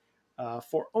of,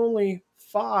 for only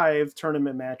 5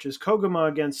 tournament matches. Koguma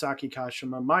against Saki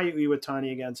Kashima, Mayu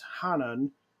Iwatani against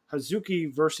Hanan,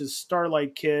 Hazuki versus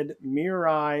Starlight Kid,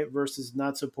 Mirai versus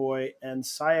Natsupoi, and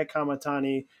Saya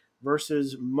Kamatani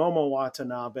versus Momo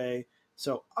Watanabe.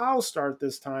 So I'll start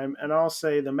this time, and I'll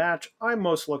say the match I'm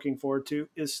most looking forward to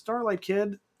is Starlight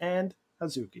Kid and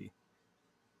Hazuki.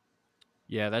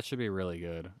 Yeah, that should be really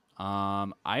good.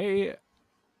 I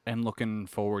am looking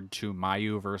forward to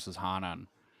Mayu versus Hanan.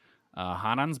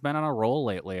 Hanan's been on a roll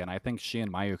lately, and I think she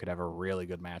and Mayu could have a really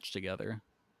good match together.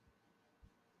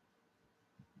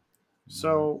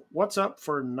 So what's up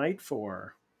for Night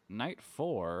 4? Night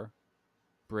 4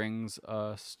 brings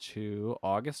us to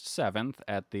August 7th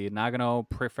at the Nagano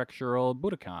Prefectural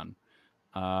Budokan.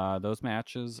 Those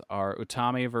matches are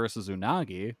Utami versus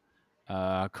Unagi,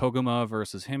 Koguma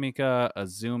versus Himika,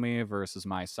 Azumi versus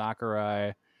Mai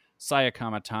Sakurai, Saya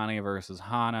Kamatani versus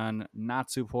Hanan,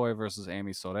 Natsupoi versus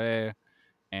Amy Sore,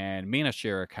 and Mina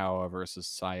Shirakawa versus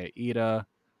Saya Ida.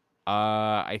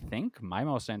 I think my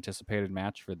most anticipated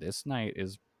match for this night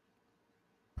is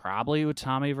probably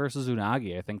Utami versus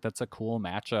Unagi. I think that's a cool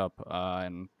matchup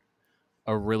and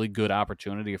a really good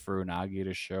opportunity for Unagi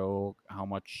to show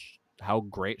how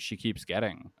great she keeps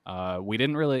getting.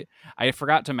 I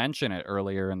forgot to mention it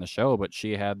earlier in the show, but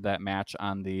she had that match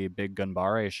on the Big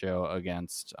Gunbare show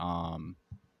against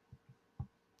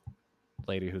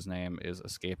lady whose name is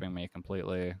escaping me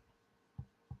completely.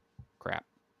 Crap.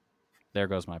 There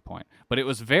goes my point. But it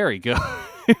was very good.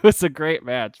 It was a great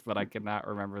match, but I cannot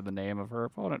remember the name of her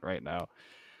opponent right now.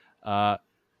 But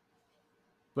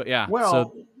yeah.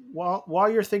 Well, while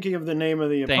you're thinking of the name of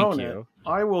the Thank opponent, you.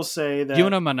 I will say that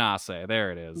Yuna Manase.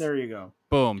 There it is. there you go.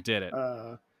 Boom, did it.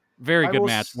 Very good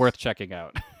match, worth checking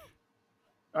out.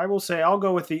 I will say I'll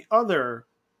go with the other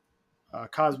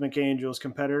Cosmic Angels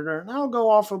competitor, and I'll go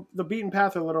off of the beaten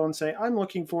path a little and say I'm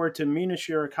looking forward to Mina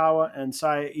Shirakawa and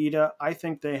Saya Ida. I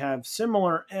think they have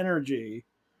similar energy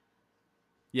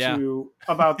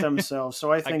about themselves,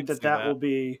 so I think that will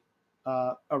be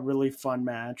a really fun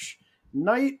match.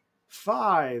 Night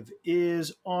 5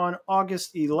 is on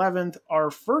August 11th, our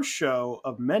first show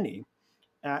of many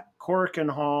at Korakuen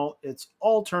Hall. It's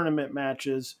all tournament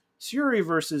matches. Syuri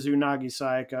versus Unagi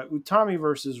Sayaka, Utami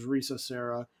versus Risa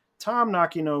Sera, Tam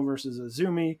Nakino versus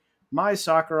Azumi, Mai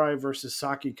Sakurai versus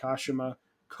Saki Kashima,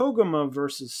 Koguma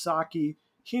versus Saki,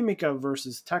 Himika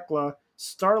versus Tekla,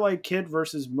 Starlight Kid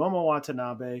versus Momo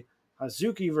Watanabe,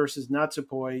 Hazuki versus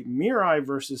Natsupoi, Mirai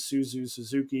versus Suzu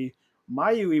Suzuki,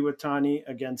 Mayu Iwatani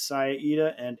against Saya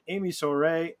Ida, and Amy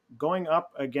Sore going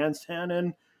up against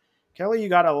Hanan. Kelly, you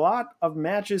got a lot of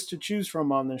matches to choose from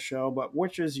on this show, but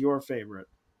which is your favorite?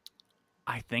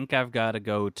 I think I've got to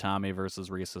go Tommy versus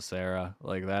Risa Sera.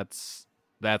 Like that's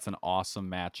an awesome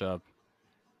matchup.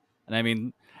 And I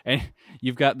mean, and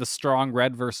you've got the strong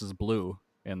red versus blue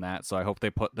in that, so I hope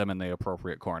they put them in the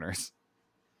appropriate corners.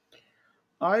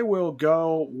 I will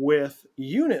go with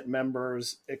unit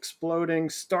members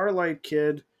exploding, Starlight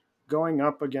Kid going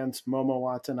up against Momo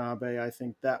Watanabe. I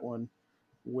think that one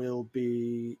will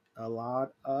be a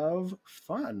lot of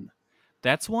fun.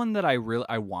 That's one that I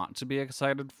want to be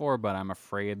excited for, but I'm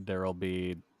afraid there'll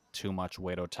be too much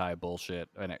Wado Tai bullshit,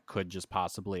 and it could just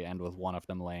possibly end with one of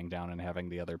them laying down and having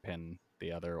the other pin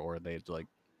the other, or they'd like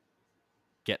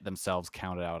get themselves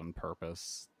counted out on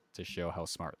purpose to show how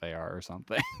smart they are or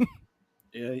something.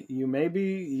 You may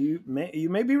be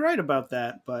right about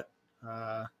that, but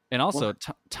and also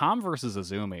Tom versus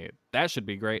Azumi, that should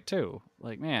be great too.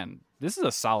 Like, man, this is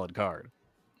a solid card.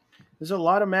 There's a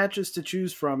lot of matches to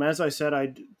choose from. As I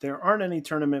said, there aren't any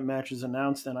tournament matches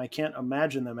announced, and I can't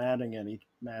imagine them adding any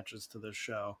matches to this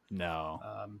show. No.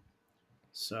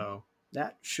 So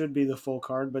that should be the full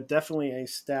card, but definitely a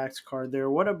stacked card there.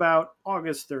 What about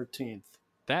August 13th?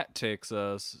 That takes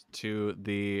us to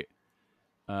the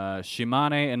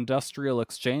Shimane Industrial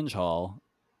Exchange Hall.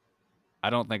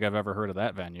 I don't think I've ever heard of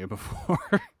that venue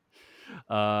before.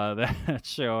 That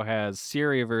show has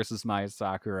Syuri versus Mai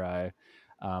Sakurai,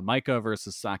 Maika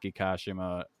versus Saki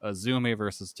Kashima, Azumi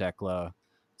versus Tekla,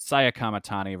 Saya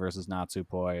Kamatani versus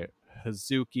Natsupoi,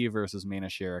 Hazuki versus Mina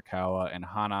Shirakawa, and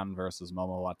Hanan versus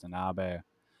Momo Watanabe.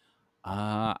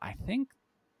 I think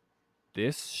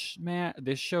this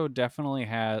show definitely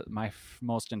has my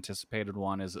most anticipated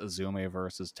one is Azumi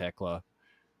versus Tekla.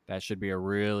 That should be a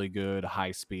really good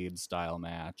high-speed style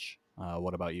match.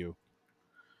 What about you?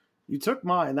 You took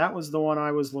mine. That was the one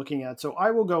I was looking at. So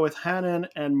I will go with Hanan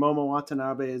and Momo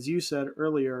Watanabe. As you said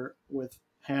earlier with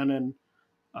Hanan,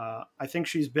 I think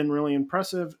she's been really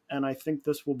impressive, and I think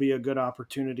this will be a good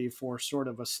opportunity for sort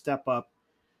of a step up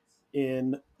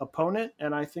in opponent,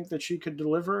 and I think that she could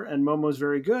deliver, and Momo's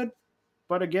very good.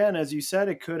 But again, as you said,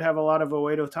 it could have a lot of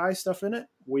Oedo Tai stuff in it.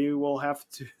 We will have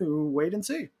to wait and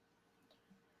see.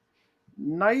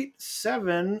 Night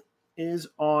 7 is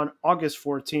on August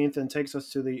 14th and takes us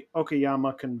to the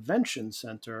Okayama Convention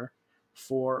Center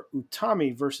for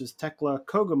Utami versus Tekla,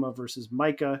 Koguma versus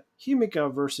Maika,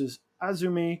 Himika versus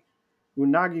Azumi,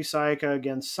 Unagi Sayaka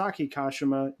against Saki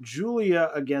Kashima, Julia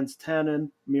against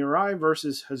Hanan, Mirai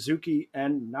versus Hazuki,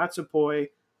 and Natsupoi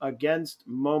against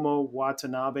Momo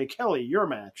Watanabe. Kelly, your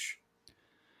match.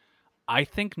 I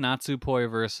think Natsupoi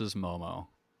versus Momo.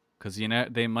 Because,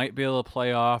 they might be able to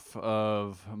play off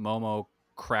of Momo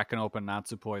cracking open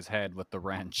Natsupoi's head with the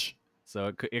wrench.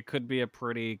 So it could be a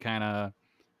pretty kind of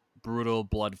brutal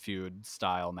blood feud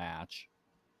style match.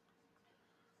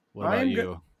 What about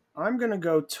you? I'm going to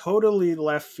go totally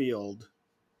left field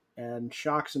and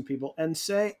shock some people and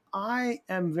say I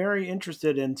am very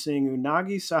interested in seeing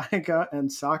Unagi Sayaka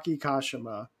and Saki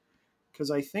Kashima,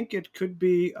 because I think it could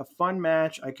be a fun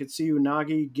match. I could see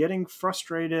Unagi getting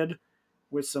frustrated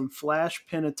with some flash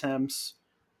pin attempts.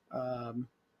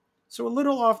 So a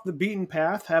little off the beaten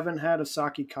path. Haven't had a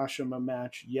Saki Kashima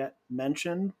match yet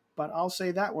mentioned, but I'll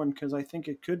say that one because I think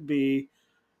it could be,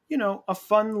 a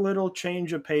fun little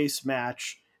change of pace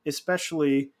match,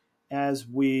 especially as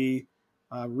we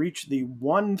reach the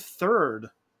 1/3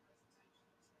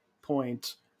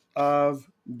 point of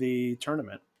the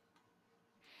tournament.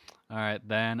 All right,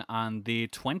 then on the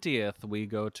 20th, we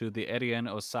go to the Edion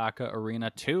Osaka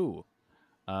Arena 2.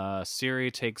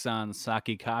 Syuri takes on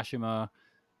Saki Kashima.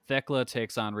 Thekla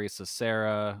takes on Risa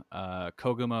Sera.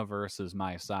 Koguma versus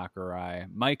Mai Sakurai.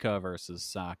 Maika versus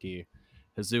Saki.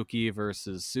 Hazuki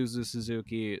versus Suzu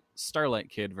Suzuki. Starlight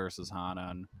Kid versus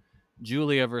Hanan.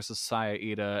 Julia versus Saya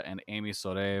Ida. And Amy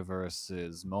Sore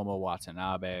versus Momo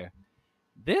Watanabe.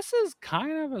 This is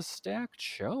kind of a stacked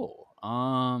show.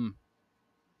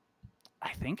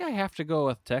 I think I have to go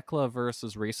with Thekla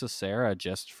versus Risa Sera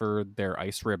just for their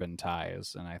ice ribbon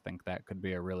ties, and I think that could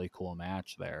be a really cool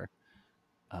match there.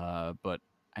 But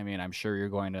I mean, I'm sure you're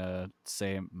going to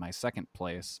say my second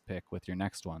place pick with your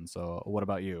next one. So what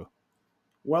about you?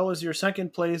 Well, is your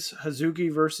second place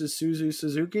Hazuki versus Suzu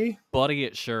Suzuki? Buddy,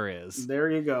 it sure is. There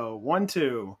you go.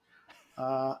 1-2.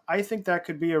 I think that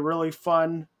could be a really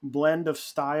fun blend of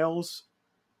styles.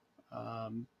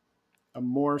 A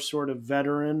more sort of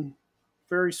veteran,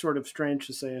 very sort of strange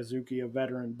to say Hazuki a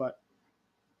veteran, but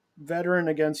veteran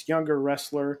against younger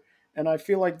wrestler. And I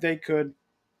feel like they could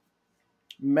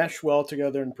mesh well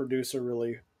together and produce a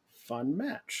really fun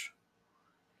match.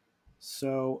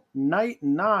 So night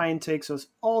 9 takes us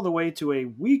all the way to a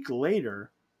week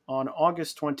later on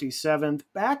August 27th,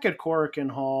 back at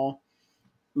Korakuen Hall.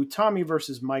 Utami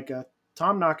versus Maika,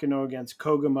 Tam Nakano against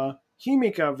Koguma,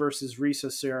 Himika versus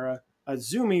Risa Sera,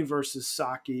 Azumi versus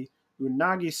Saki,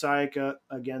 Unagi Sayaka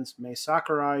against Mai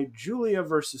Sakurai, Julia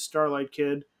versus Starlight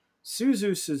Kid,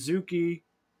 Suzu Suzuki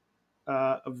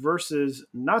versus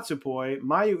Natsupoi,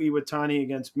 Mayu Iwatani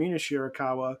against Mina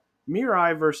Shirakawa,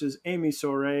 Mirai versus Amy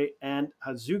Sore, and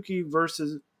Hazuki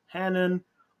versus Hanan.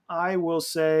 I will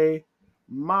say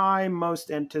my most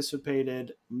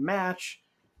anticipated match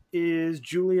is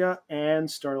Julia and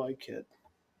Starlight Kid.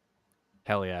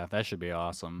 Hell yeah, that should be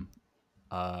awesome.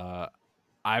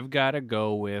 I've got to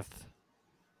go with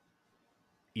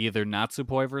either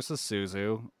Natsupoi versus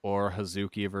Suzu or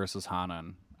Hazuki versus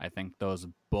Hanan. I think those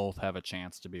both have a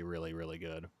chance to be really, really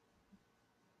good.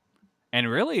 And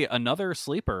really, another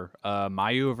sleeper,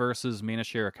 Mayu versus Mina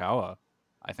Shirakawa.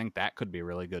 I think that could be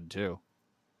really good too,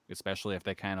 especially if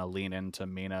they kind of lean into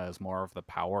Mina as more of the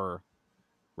power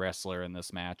wrestler in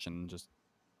this match and just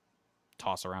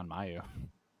toss around Mayu.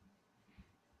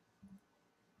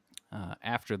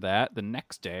 After that, the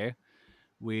next day,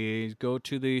 we go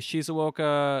to the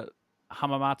Shizuoka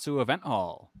Hamamatsu event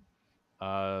hall.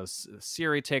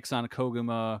 Syuri takes on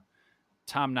Koguma,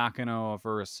 Tam Nakano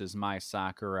versus Mai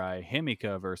Sakurai,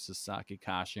 Himika versus Saki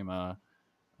Kashima,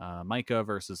 Maika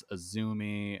versus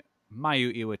Azumi,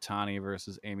 Mayu Iwatani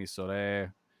versus Amy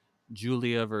Sore,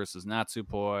 Julia versus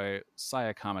Natsupoi,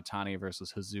 Saya Kamatani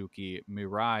versus Hazuki,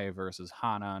 Mirai versus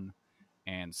Hanan,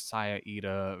 and Saya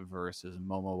Ida versus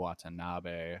Momo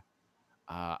Watanabe.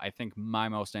 I think my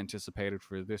most anticipated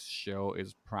for this show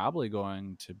is probably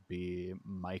going to be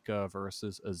Maika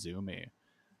versus Azumi.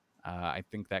 I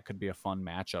think that could be a fun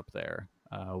matchup there.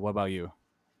 What about you?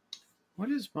 What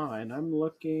is mine? I'm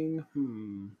looking.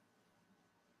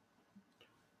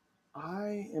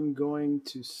 I am going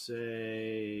to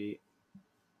say.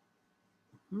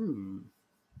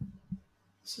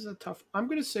 This is a tough. I'm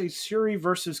going to say Syuri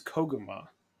versus Koguma.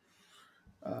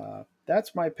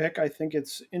 That's my pick. I think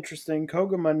it's interesting.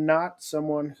 Koguma, not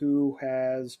someone who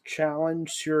has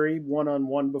challenged Syuri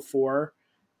one-on-one before.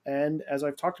 And as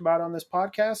I've talked about on this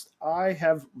podcast, I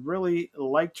have really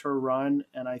liked her run,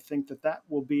 and I think that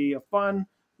will be a fun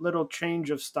little change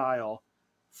of style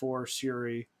for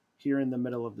Syuri here in the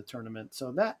middle of the tournament.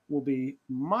 So that will be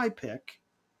my pick.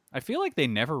 I feel like they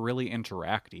never really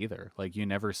interact either. Like, you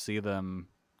never see them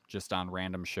just on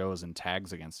random shows and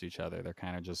tags against each other. They're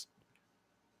kind of just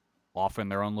off in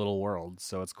their own little world.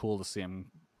 So it's cool to see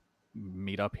them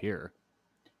meet up here.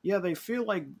 Yeah, they feel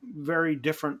like very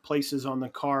different places on the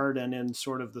card and in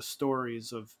sort of the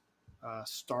stories of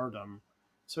Stardom.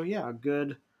 So yeah,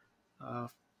 good. I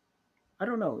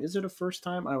don't know. Is it a first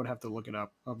time? I would have to look it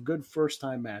up. A good first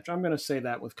time match. I'm going to say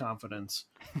that with confidence,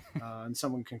 and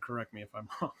someone can correct me if I'm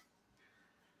wrong.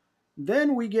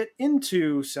 Then we get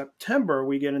into September.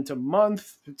 We get into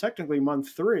technically month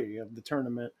 3 of the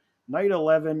tournament. Night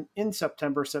 11 in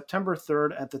September, September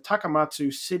 3rd at the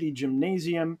Takamatsu City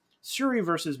Gymnasium. Suri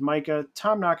versus Maika,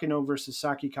 Tam Nakano versus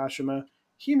Saki Kashima,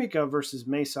 Himika versus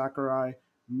Mei Sakurai,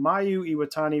 Mayu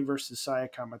Iwatani versus Saya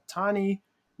Kamatani,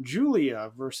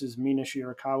 Julia versus Mina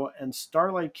Shirakawa, and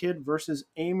Starlight Kid versus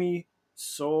Amy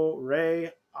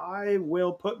Sourei. I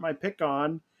will put my pick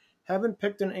on. Haven't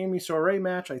picked an Amy Sourei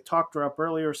match. I talked her up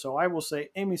earlier, so I will say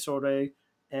Amy Sourei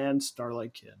and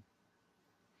Starlight Kid.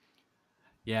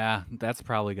 Yeah, that's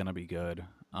probably gonna be good.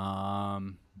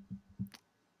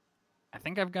 I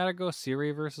think I've got to go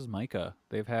Siri versus Micah.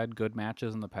 They've had good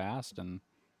matches in the past, and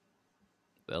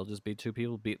they'll just be two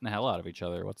people beating the hell out of each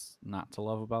other. What's not to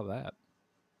love about that?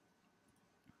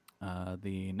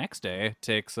 The next day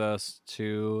takes us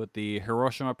to the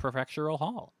Hiroshima Prefectural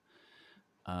Hall.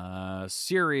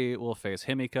 Siri will face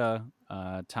Himika.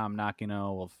 Tam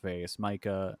Nakano will face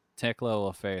Micah. Tekla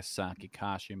will face Saki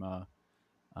Kashima.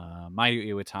 Mayu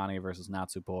Iwatani versus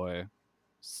Natsupoi.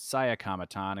 Saya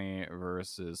Kamatani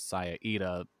versus Saya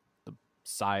Ida. The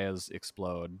Sayas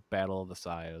explode. Battle of the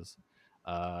Sayas.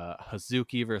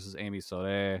 Hazuki versus Amy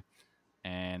Sourei.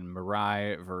 And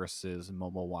Mirai versus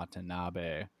Momo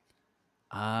Watanabe.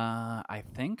 I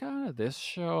think out of this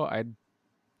show, I'd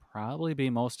probably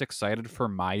be most excited for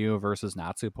Mayu versus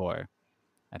Natsupoi.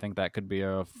 I think that could be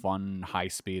a fun,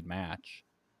 high-speed match.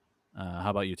 How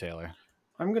about you, Taylor?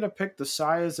 I'm going to pick the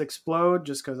Sayas Explode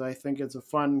just because I think it's a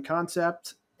fun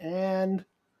concept. And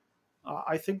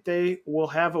I think they will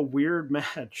have a weird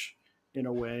match in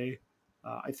a way.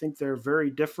 I think they're very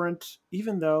different,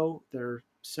 even though they're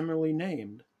similarly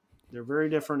named. They're very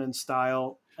different in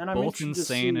style. And I'm both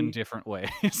insane in different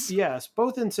ways. Yes,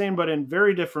 both insane, but in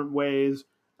very different ways.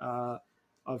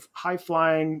 Of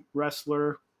high-flying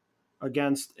wrestler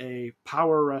against a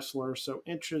power wrestler. So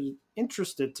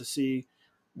interested to see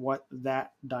what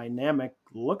that dynamic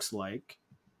looks like.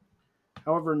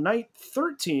 However, night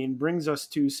 13 brings us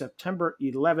to September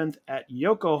 11th at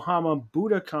Yokohama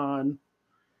Budokan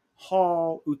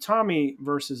Hall. Utami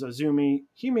versus Azumi,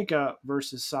 Himika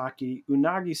versus Saki,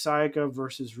 Unagi Sayaka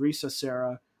versus Risa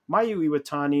Sera, Mayu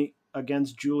Iwatani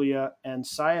against Julia, and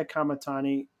Saya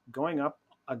Kamatani going up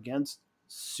against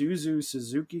Suzu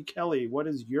Suzuki Kelly. What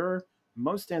is your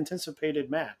most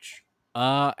anticipated match?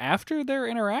 After their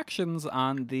interactions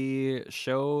on the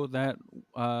show that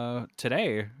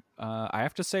today, I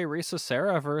have to say Risa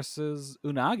Sera versus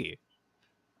Unagi.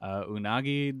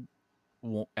 Unagi,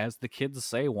 as the kids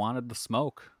say, wanted the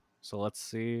smoke. So let's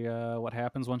see what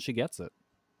happens when she gets it.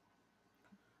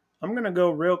 I'm going to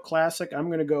go real classic. I'm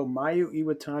going to go Mayu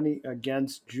Iwatani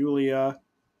against Julia.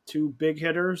 Two big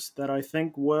hitters that I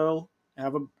think will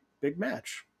have a big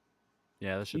match.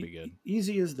 Yeah, this should be good.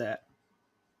 Easy as that.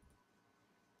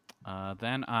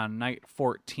 Then on night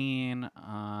 14,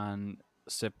 on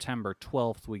September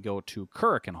 12th, we go to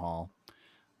Kurikan Hall.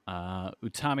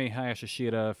 Utami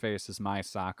Hayashishita faces Mai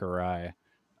Sakurai.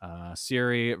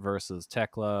 Siri versus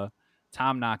Tekla.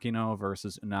 Tam Nakano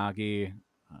versus Unagi.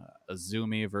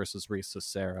 Azumi versus Risa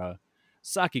Sera.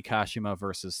 Saki Kashima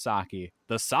versus Saki.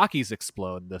 The Sakis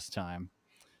explode this time.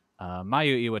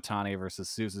 Mayu Iwatani versus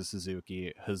Suzu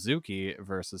Suzuki. Hazuki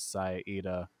versus Saya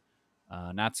Ida.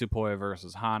 Natsupoi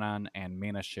versus Hanan, and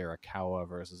Mina Shirakawa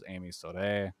versus Amy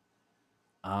Sourei.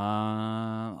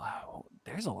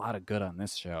 There's a lot of good on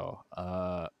this show.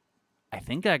 I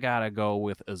think I gotta go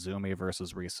with Azumi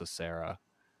versus Risa Sera.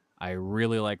 I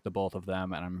really like the both of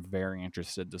them, and I'm very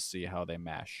interested to see how they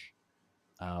mesh.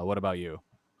 What about you?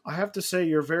 I have to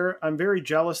say, I'm very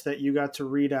jealous that you got to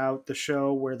read out the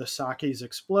show where the Sakis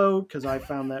explode, because I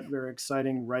found that very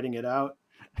exciting writing it out.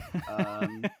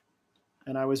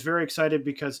 And I was very excited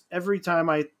because every time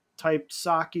I typed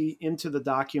Saki into the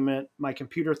document, my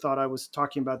computer thought I was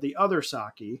talking about the other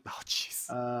Saki,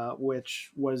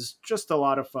 which was just a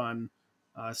lot of fun.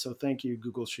 So thank you,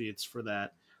 Google Sheets, for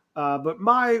that. But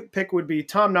my pick would be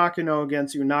Tam Nakano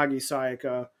against Unagi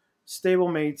Sayaka.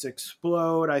 Stablemates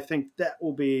explode. I think that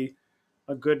will be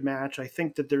a good match. I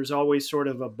think that there's always sort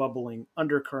of a bubbling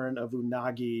undercurrent of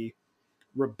Unagi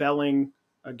rebelling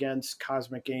against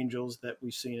Cosmic Angels that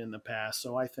we've seen in the past.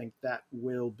 So I think that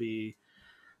will be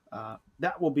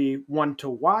one to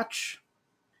watch.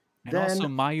 And then, also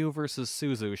Mayu versus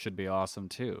Suzu should be awesome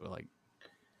too. Like,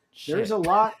 there's a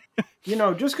lot,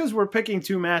 just because we're picking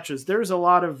two matches, there's a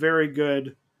lot of very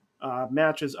good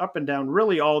matches up and down.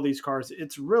 Really, all these cards.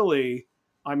 It's really,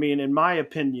 in my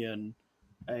opinion,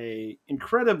 a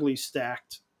incredibly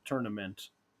stacked tournament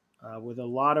with a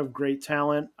lot of great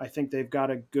talent. I think they've got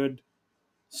a good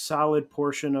solid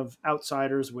portion of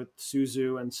outsiders with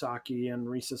Suzu and Saki and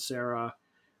Risa Sera.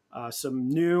 Some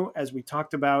new, as we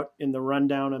talked about in the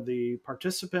rundown of the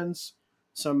participants,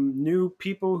 some new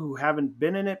people who haven't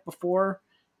been in it before,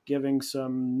 giving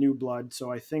some new blood.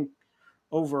 So I think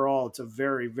overall it's a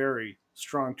very, very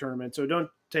strong tournament. So don't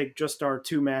take just our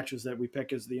 2 matches that we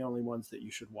pick as the only ones that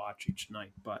you should watch each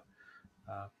night, but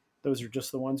those are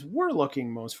just the ones we're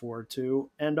looking most forward to.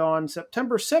 And on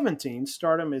September 17th,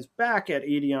 Stardom is back at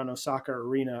Edion Osaka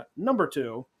Arena number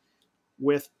 2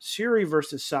 with Syuri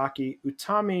versus Saki,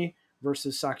 Utami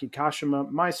versus Saki Kashima,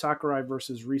 Mai Sakurai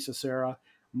versus Risa Sera,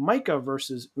 Maika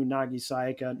versus Unagi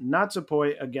Sayaka,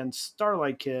 Natsupoi against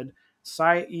Starlight Kid,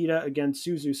 Saya Ida against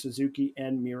Suzu Suzuki,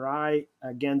 and Mirai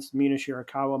against Mina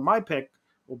Shirakawa. My pick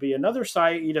will be another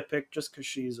Saya Ida pick just because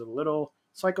she's a little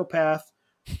psychopath.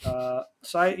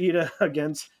 Saya Ida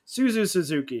against Suzu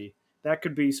Suzuki. That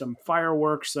could be some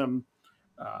fireworks, some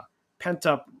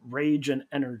pent-up rage and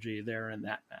energy there in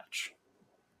that match.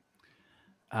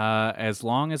 As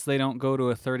long as they don't go to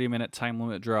a 30-minute time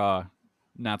limit draw,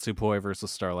 Natsupoi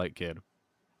versus Starlight Kid.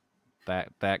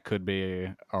 That could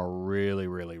be a really,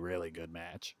 really, really good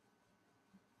match.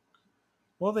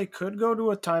 Well, they could go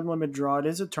to a time limit draw. It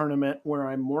is a tournament where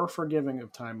I'm more forgiving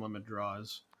of time limit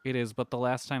draws. It is, but the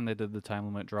last time they did the time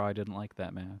limit draw, I didn't like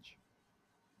that match.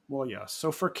 Well, yes.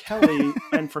 So for Kelly,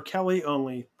 and for Kelly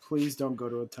only, please don't go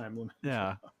to a time limit.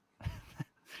 Yeah.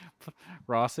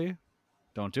 Rossi,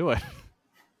 don't do it.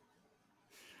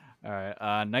 All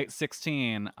right. Night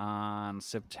 16 on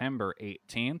September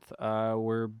 18th.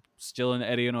 We're still in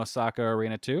Edion Osaka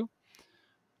Arena 2.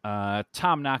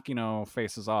 Tam Nakano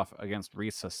faces off against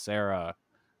Risa Sera.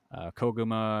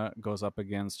 Koguma goes up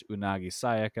against Unagi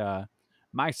Sayaka.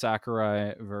 Mai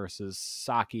Sakurai versus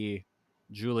Saki.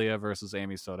 Julia versus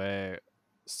Amy Sode.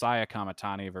 Saya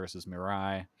Kamatani versus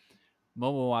Mirai.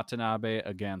 Momo Watanabe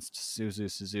against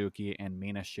Suzu Suzuki. And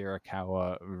Mina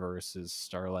Shirakawa versus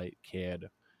Starlight Kid.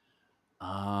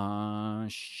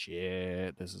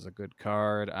 Shit. This is a good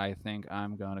card. I think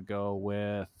I'm going to go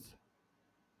with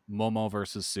Momo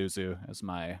versus Suzu as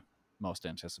my most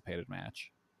anticipated match.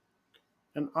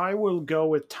 And I will go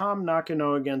with Tam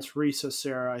Nakano against Risa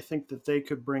Sera. I think that they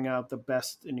could bring out the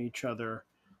best in each other,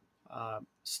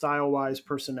 style-wise,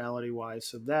 personality-wise.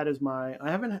 So that is my.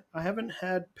 I haven't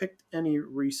had picked any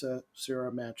Risa Sera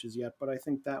matches yet, but I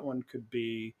think that one could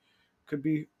be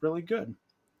really good.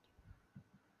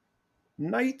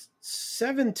 Night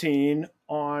 17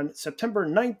 on September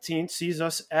 19th sees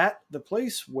us at the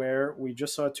place where we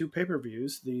just saw 2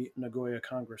 pay-per-views, the Nagoya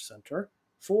Congress Center.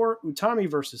 For Utami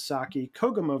versus Saki,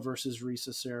 Koguma versus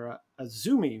Risa Sera,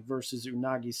 Azumi versus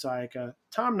Unagi Sayaka,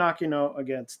 Tam Nakano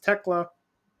against Tekla,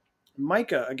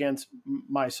 Maika against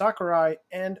Mai Sakurai,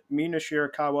 and Mina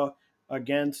Shirakawa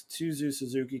against Suzu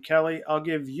Suzuki. Kelly, I'll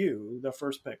give you the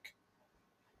first pick.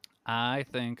 I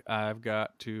think I've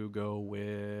got to go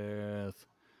with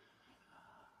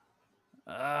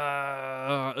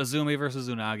Azumi versus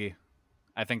Unagi.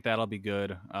 I think that'll be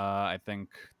good. I think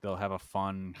they'll have a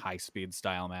fun, high-speed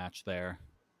style match there.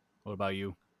 What about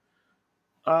you?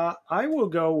 I will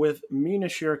go with Mina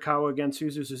Shirakawa against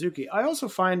Suzu Suzuki. I also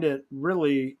find it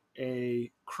really a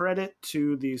credit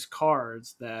to these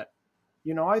cards that,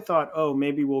 I thought,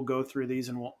 maybe we'll go through these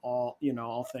and we'll all,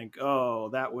 I'll think,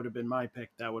 that would have been my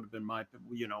pick. That would have been my pick.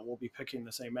 We'll be picking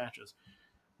the same matches.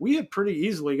 We had pretty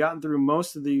easily gotten through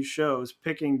most of these shows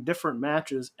picking different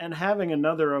matches and having a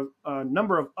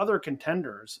number of other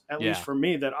contenders, at least for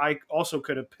me, that I also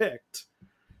could have picked,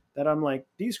 that I'm like,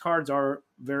 these cards are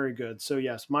very good. So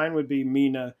yes, mine would be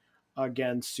Mina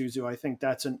against Suzu. I think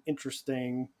that's an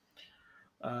interesting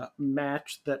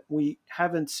match that we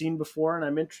haven't seen before, and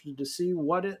I'm interested to see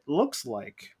what it looks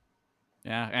like.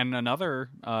 Yeah, and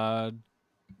another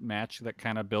match that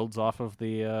kind of builds off of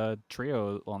the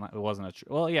trio. Well, it wasn't it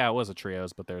was a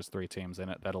trios, but there's 3 teams in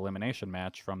it. That elimination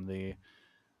match from the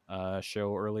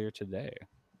show earlier today.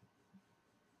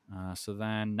 So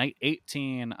then night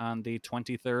 18 on the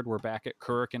 23rd, we're back at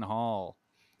Kurikan Hall.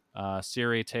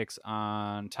 Syuri takes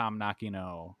on Tam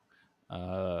Nakano.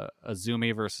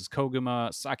 Azumi versus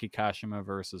Koguma. Saki Kashima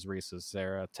versus Risa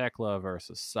Sera. Tekla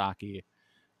versus Saki.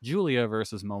 Julia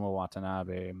versus Momo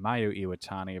Watanabe, Mayu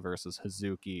Iwatani versus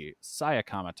Hazuki, Saya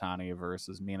Kamatani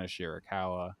versus Mina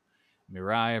Shirakawa,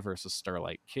 Mirai versus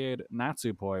Starlight Kid,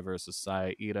 Natsupoi versus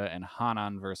Saya Ida, and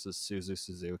Hanan versus Suzu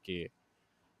Suzuki.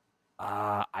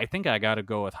 I think I got to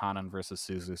go with Hanan versus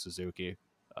Suzu Suzuki.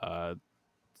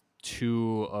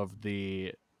 2 of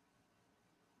the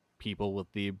people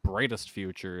with the brightest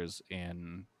futures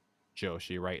in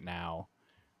Joshi right now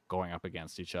going up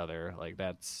against each other. Like,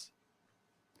 that's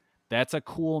that's a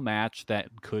cool match that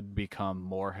could become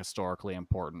more historically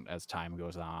important as time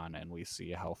goes on and we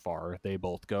see how far they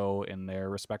both go in their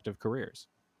respective careers.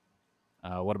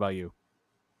 What about you?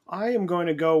 I am going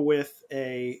to go with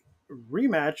a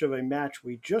rematch of a match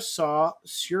we just saw,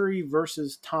 Syuri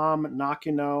versus Tom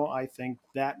Nakano. I think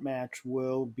that match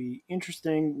will be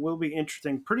interesting.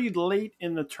 Pretty late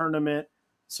in the tournament,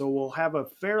 so we'll have a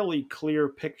fairly clear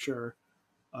picture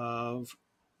of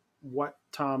what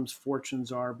Tom's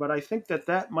fortunes are. But I think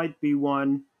that might be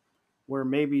one where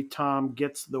maybe Tom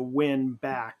gets the win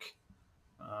back.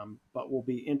 But will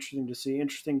be interesting to see.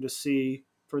 Interesting to see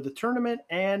for the tournament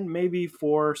and maybe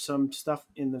for some stuff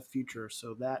in the future.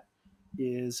 So that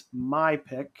is my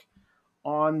pick.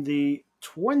 On the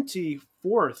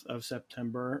 24th of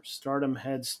September, Stardom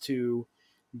heads to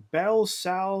Bell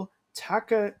Sal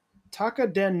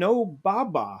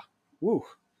Takadenobaba. Woo.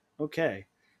 Okay.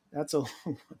 That's a long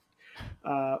one.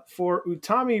 For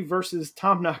Utami versus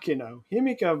Tom Nakano,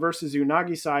 Himika versus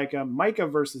Unagi Sayaka, Maika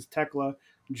versus Tekla,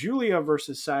 Julia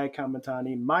versus Saya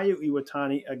Kamatani, Mayu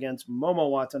Iwatani against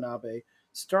Momo Watanabe,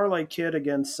 Starlight Kid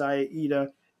against Saya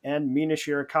Ida, and Mina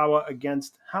Shirakawa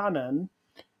against Hanan.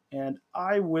 And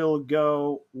I will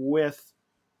go with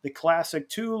the classic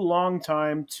two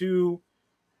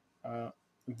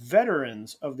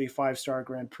veterans of the 5-star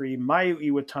Grand Prix, Mayu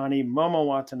Iwatani, Momo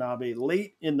Watanabe,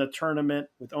 late in the tournament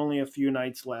with only a few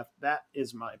nights left. That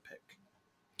is my pick.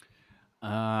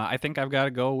 I think I've got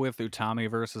to go with Utami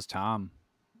versus Tom.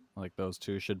 Like, those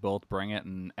two should both bring it,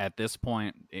 and at this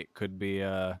point, it could be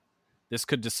this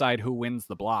could decide who wins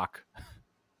the block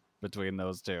between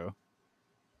those two.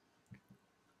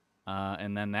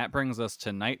 And then that brings us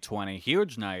to night 20,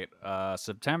 huge night,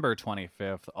 September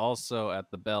 25th, also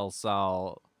at the Bell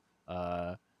Sal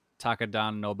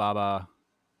Takadan Nobaba.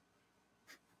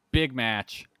 Big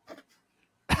match.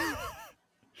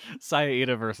 Saya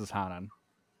Ida versus Hanan.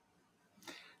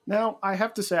 Now, I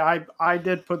have to say, I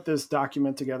did put this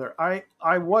document together.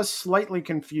 I was slightly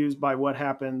confused by what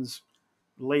happens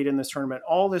late in this tournament.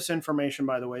 All this information,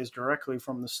 by the way, is directly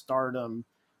from the Stardom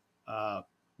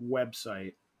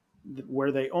website,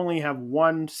 where they only have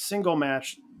one single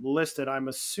match listed. I'm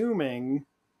assuming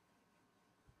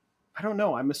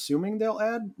they'll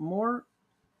add more.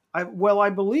 I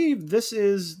believe this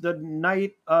is the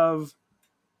night of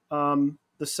the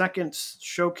second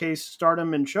showcase,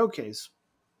 Stardom and Showcase,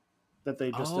 that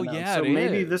they just announced. Yeah, so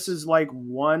maybe this is like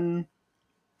one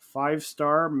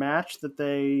 5-star match that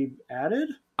they added.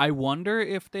 I wonder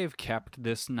if they've kept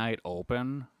this night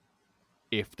open,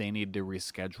 if they need to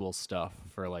reschedule stuff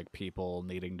for like people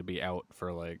needing to be out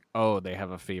for like, oh, they have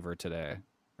a fever today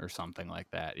or something like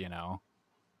that, you know?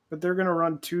 But they're going to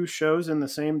run 2 shows in the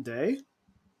same day?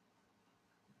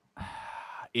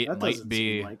 It might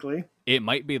be likely. It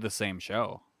might be the same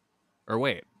show. Or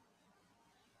wait.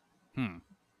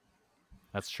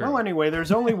 That's true. Well, anyway,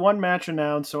 there's only one match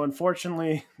announced, so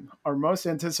unfortunately, our most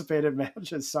anticipated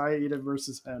match is Saya Ida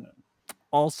versus Hanan.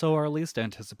 Also our least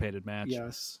anticipated match.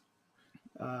 Yes.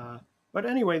 But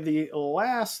anyway, the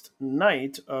last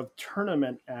night of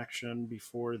tournament action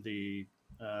before the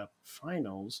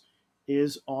finals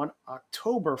is on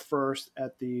October 1st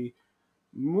at the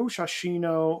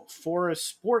Musashino Forest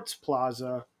Sports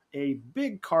Plaza. A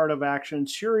big card of action: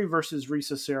 Syuri versus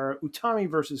Risa Sera, Utami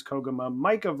versus Koguma,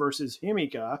 Maika versus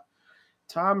Himika,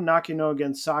 Tom Nakano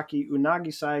against Saki, Unagi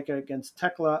Sayaka against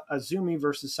Tekla, Azumi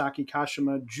versus Saki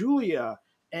Kashima, Julia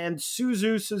and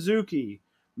Suzu Suzuki,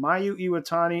 Mayu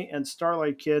Iwatani and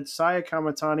Starlight Kid, Saya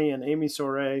Kamatani and Amy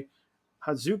Sourei,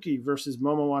 Hazuki versus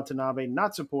Momo Watanabe,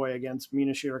 Natsupoi against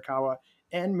Mina Shirakawa,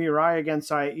 and Mirai against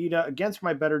Saya Ida. Against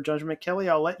my better judgment, Kelly,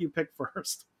 I'll let you pick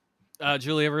first.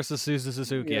 Julia versus Suzu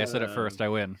Suzuki. Yeah. I said it first. I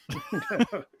win.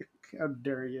 How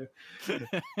dare you?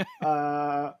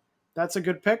 That's a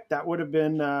good pick. That would have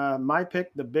been my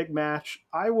pick, the big match.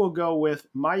 I will go with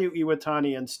Mayu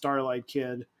Iwatani and Starlight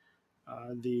Kid,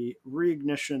 the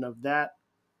reignition of that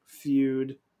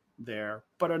feud there.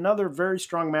 But another very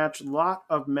strong match, lot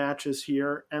of matches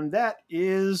here, and that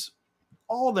is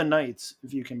all the nights,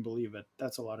 if you can believe it.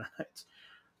 That's a lot of nights.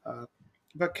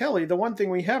 But Kelly, the one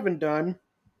thing we haven't done,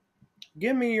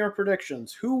 give me your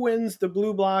predictions. Who wins the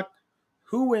blue block?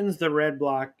 Who wins the red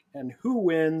block? And who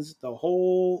wins the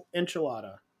whole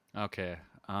enchilada? Okay.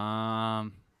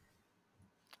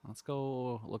 Let's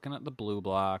go looking at the blue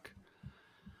block.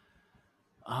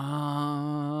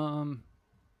 I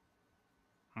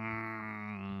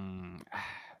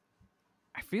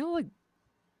feel like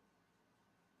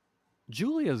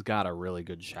Julia's got a really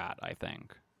good shot, I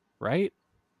think. Right?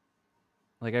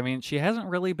 Like, I mean, she hasn't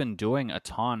really been doing a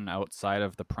ton outside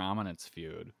of the Prominence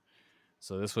feud.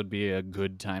 So this would be a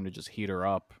good time to just heat her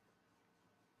up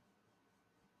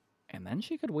And then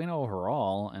she could win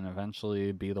overall and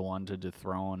eventually be the one to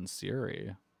dethrone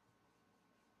Syuri.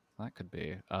 That could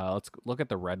be. Let's look at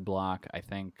the red block. I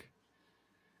think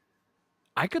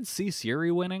I could see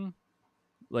Syuri winning,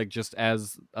 like just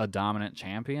as a dominant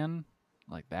champion.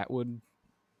 Like that would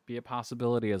be a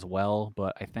possibility as well.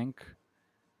 But I think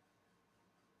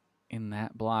in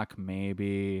that block,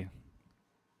 maybe.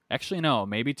 Actually, no.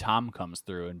 Maybe Tom comes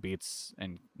through and beats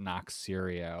and knocks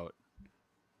Syuri out.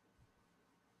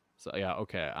 So yeah,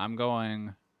 okay. I'm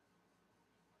going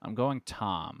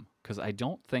Tom because I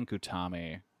don't think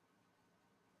Utami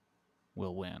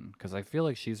will win because I feel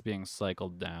like she's being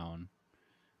cycled down,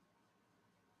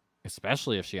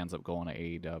 especially if she ends up going to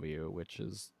AEW, which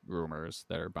is rumors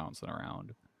that are bouncing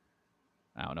around.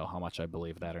 I don't know how much I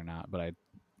believe that or not, but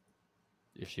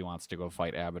if she wants to go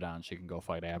fight Abaddon, she can go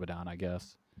fight Abaddon, I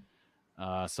guess.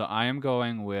 So I am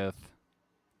going with.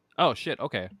 Oh shit!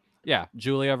 Okay, yeah,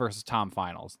 Julia versus Tom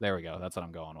finals. There we go. That's what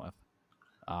I'm going with.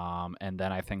 And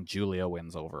then I think Julia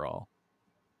wins overall.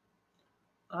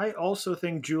 I also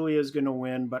think Julia is going to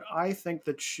win, but I think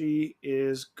that she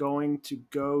is going to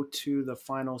go to the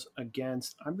finals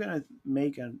against. I'm going to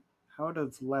make an out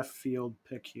of left field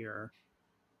pick here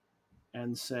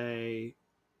and say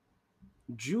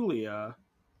Julia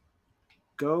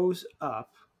goes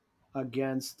up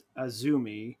against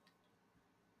Azumi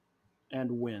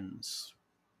and wins.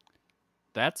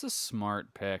 That's a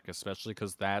smart pick, especially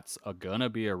because that's gonna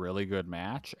be a really good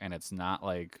match, and it's not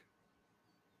like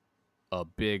a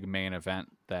big main event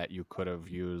that you could have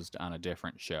used on a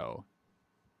different show.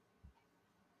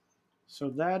 So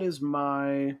that's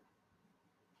my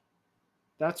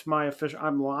official.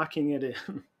 I'm locking it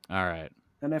in. All right.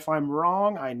 And if I'm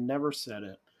wrong, I never said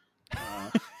it.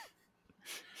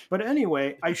 But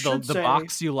anyway, I should the say...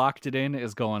 box you locked it in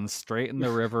is going straight in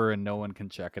the river and no one can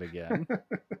check it again.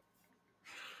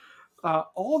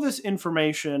 All this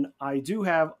information I do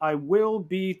have. I will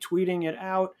be tweeting it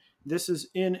out. This is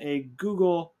in a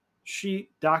Google Sheet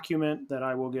document that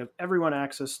I will give everyone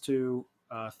access to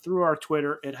through our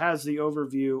Twitter. It has the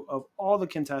overview of all the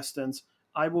contestants.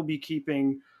 I will be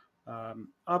keeping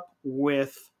up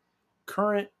with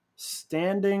current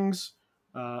standings.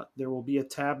 There will be a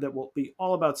tab that will be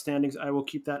all about standings. I will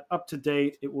keep that up to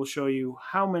date. It will show you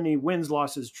how many wins,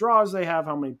 losses, draws they have,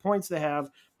 how many points they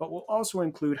have, but will also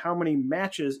include how many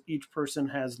matches each person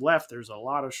has left. There's a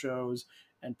lot of shows,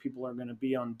 and people are going to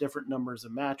be on different numbers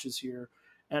of matches here.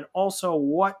 And also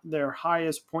what their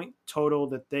highest point total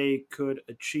that they could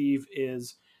achieve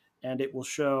is, and it will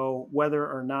show whether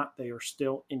or not they are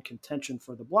still in contention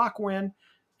for the block win,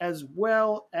 as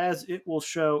well as it will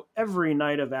show every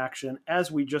night of action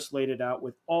as we just laid it out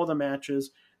with all the matches.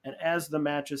 And as the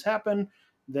matches happen,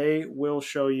 they will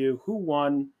show you who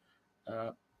won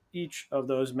each of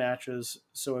those matches.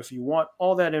 So if you want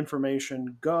all that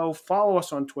information, go follow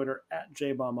us on Twitter at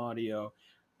JBombAudio.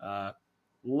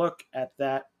 Look at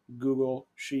that Google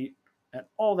Sheet and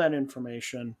all that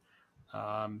information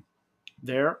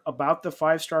there about the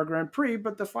 5-Star Grand Prix,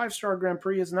 but the 5-Star Grand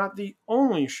Prix is not the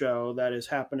only show that is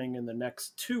happening in the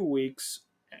next 2 weeks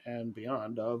and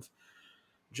beyond. Of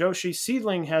Joshi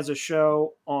Seedling has a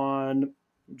show on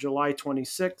July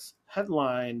 26th,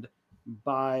 headlined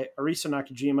by Arisa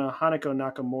Nakajima, Hanako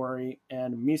Nakamori,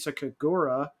 and Misa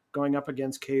Kagura, going up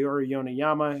against Kaori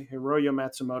Yoneyama, Hiroyo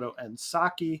Matsumoto, and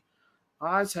Saki.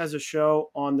 Oz has a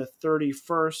show on the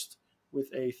 31st with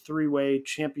a 3-way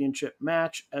championship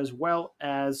match, as well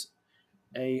as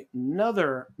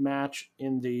another match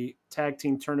in the tag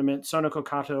team tournament, Sonoko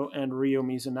Kato and Ryo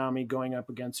Mizunami going up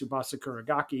against Tsubasa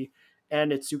Kuragaki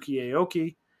and Itsuki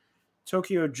Aoki.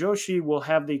 Tokyo Joshi will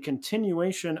have the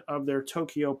continuation of their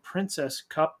Tokyo Princess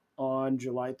Cup on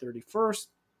July 31st.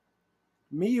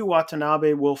 Miyu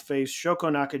Watanabe will face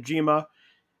Shoko Nakajima,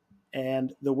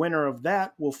 and the winner of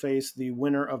that will face the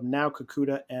winner of Nao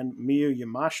Kakuta and Miyu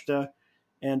Yamashita.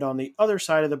 And on the other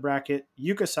side of the bracket,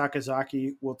 Yuka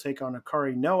Sakazaki will take on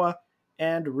Akari Noah,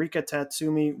 and Rika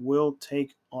Tatsumi will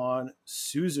take on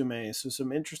Suzume. So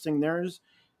some interesting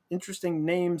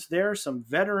names there, some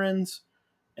veterans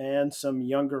and some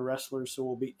younger wrestlers. So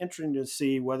we'll be interesting to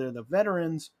see whether the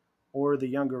veterans or the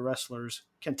younger wrestlers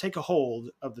can take a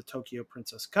hold of the Tokyo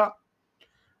Princess Cup.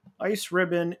 Ice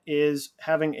Ribbon is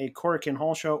having a Korakuen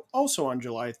Hall show also on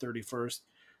July 31st.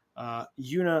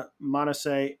 Yuna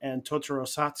Manase and Totoro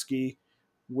Satsuki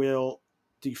will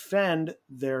defend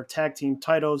their tag team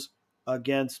titles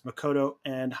against Makoto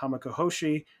and Hamako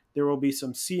Hoshi. There will be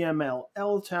some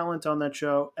CMLL talent on that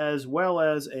show, as well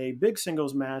as a big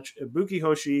singles match, Ibuki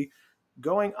Hoshi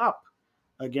going up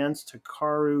against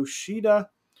Hikaru Shida.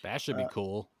 That should be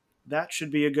cool. That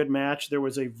should be a good match. There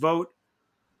was a vote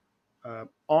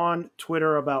on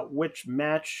Twitter about which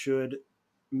match should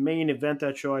main event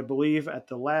that show. I believe at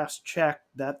the last check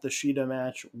that the Shida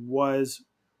match was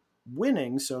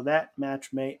winning, so that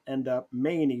match may end up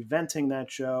main eventing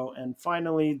that show. And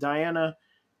finally, Diana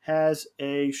has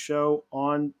a show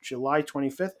on July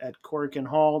 25th at Korakuen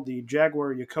Hall, the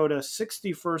Jaguar Yokota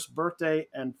 61st birthday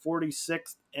and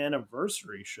 46th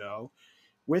anniversary show,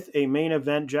 with a main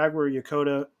event Jaguar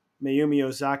Yokota, Mayumi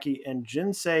Ozaki, and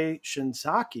Jinsei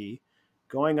Shinzaki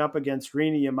going up against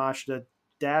Rina Yamashita,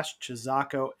 Dash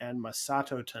Chizako, and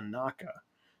Masato Tanaka.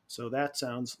 So that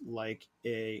sounds like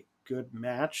a good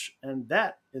match. And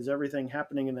that is everything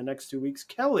happening in the next 2 weeks.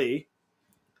 Kelly,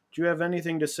 do you have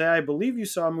anything to say? I believe you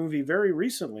saw a movie very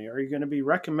recently. Are you going to be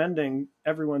recommending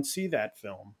everyone see that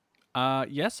film?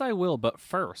 Yes, I will. But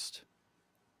first,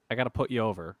 I got to put you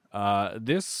over.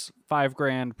 This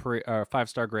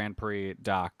 5-star Grand Prix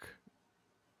doc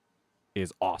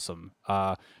is awesome.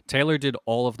 Taylor did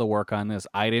all of the work on this.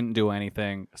 I didn't do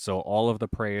anything, so all of the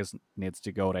praise needs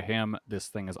to go to him. This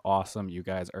thing is awesome. You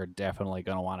guys are definitely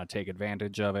going to want to take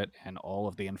advantage of it and all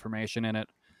of the information in it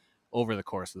over the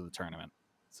course of the tournament.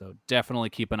 So definitely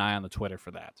keep an eye on the Twitter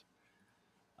for that.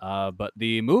 But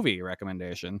the movie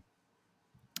recommendation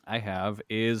I have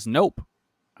is Nope.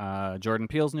 Jordan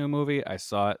Peele's new movie. I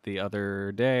saw it the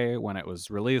other day when it was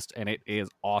released, and it is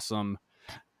awesome.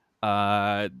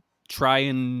 Try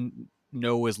and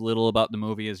know as little about the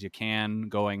movie as you can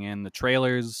going in. The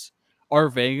trailers are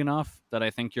vague enough that I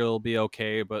think you'll be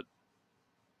okay, but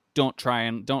don't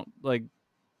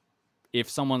if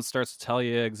someone starts to tell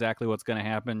you exactly what's going to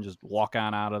happen, just walk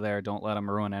on out of there. Don't let them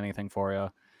ruin anything for you.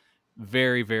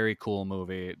 Very, very cool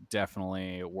movie.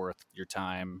 Definitely worth your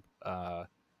time.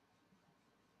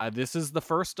 This is the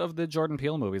first of the Jordan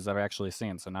Peele movies I've actually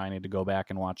seen, so now I need to go back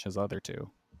and watch his other two.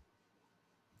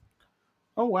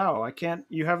 Oh, wow.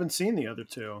 You haven't seen the other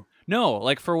two.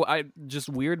 No, just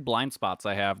weird blind spots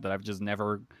I have that I've just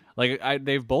never,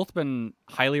 they've both been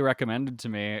highly recommended to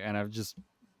me, and I've just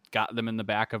got them in the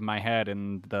back of my head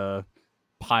in the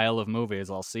pile of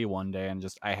movies I'll see one day, and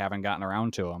I haven't gotten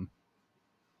around to them.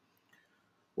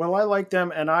 Well, I like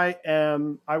them, and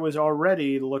I was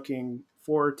already looking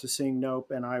forward to seeing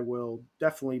Nope, and I will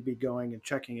definitely be going and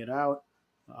checking it out.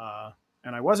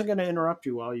 And I wasn't going to interrupt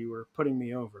you while you were putting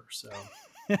me over. So,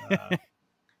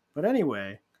 but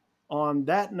anyway, on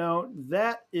that note,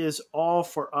 that is all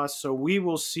for us. So we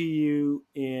will see you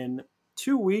in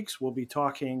 2 weeks. We'll be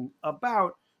talking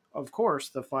about, of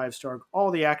course,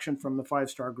 all the action from the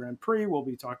 5-star Grand Prix. We'll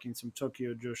be talking some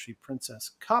Tokyo Joshi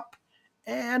Princess Cup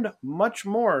and much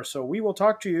more. So we will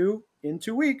talk to you in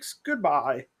 2 weeks.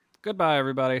 Goodbye. Goodbye,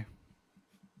 everybody.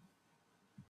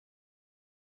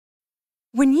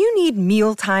 When you need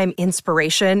mealtime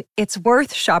inspiration, it's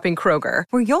worth shopping Kroger,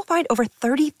 where you'll find over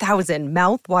 30,000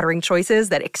 mouth-watering choices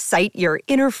that excite your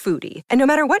inner foodie. And no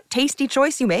matter what tasty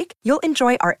choice you make, you'll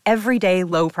enjoy our everyday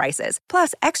low prices,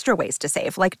 plus extra ways to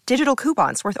save, like digital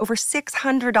coupons worth over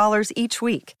 $600 each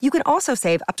week. You can also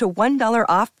save up to $1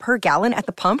 off per gallon at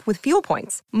the pump with fuel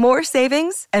points. More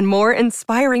savings and more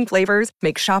inspiring flavors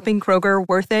make shopping Kroger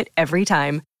worth it every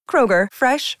time. Kroger,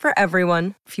 fresh for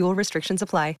everyone. Fuel restrictions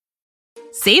apply.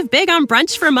 Save big on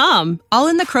brunch for mom, all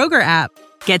in the Kroger app.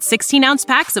 Get 16-ounce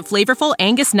packs of flavorful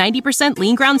Angus 90%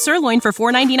 lean ground sirloin for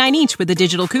 $4.99 each with a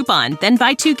digital coupon. Then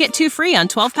buy 2, get 2 free on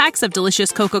 12 packs of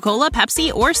delicious Coca-Cola,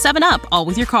 Pepsi, or 7-Up, all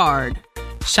with your card.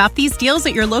 Shop these deals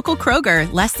at your local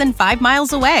Kroger, less than 5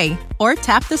 miles away. Or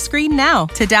tap the screen now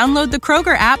to download the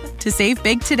Kroger app to save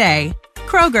big today.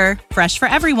 Kroger, fresh for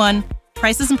everyone.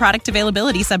 Prices and product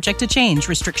availability subject to change.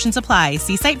 Restrictions apply.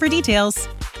 See site for details.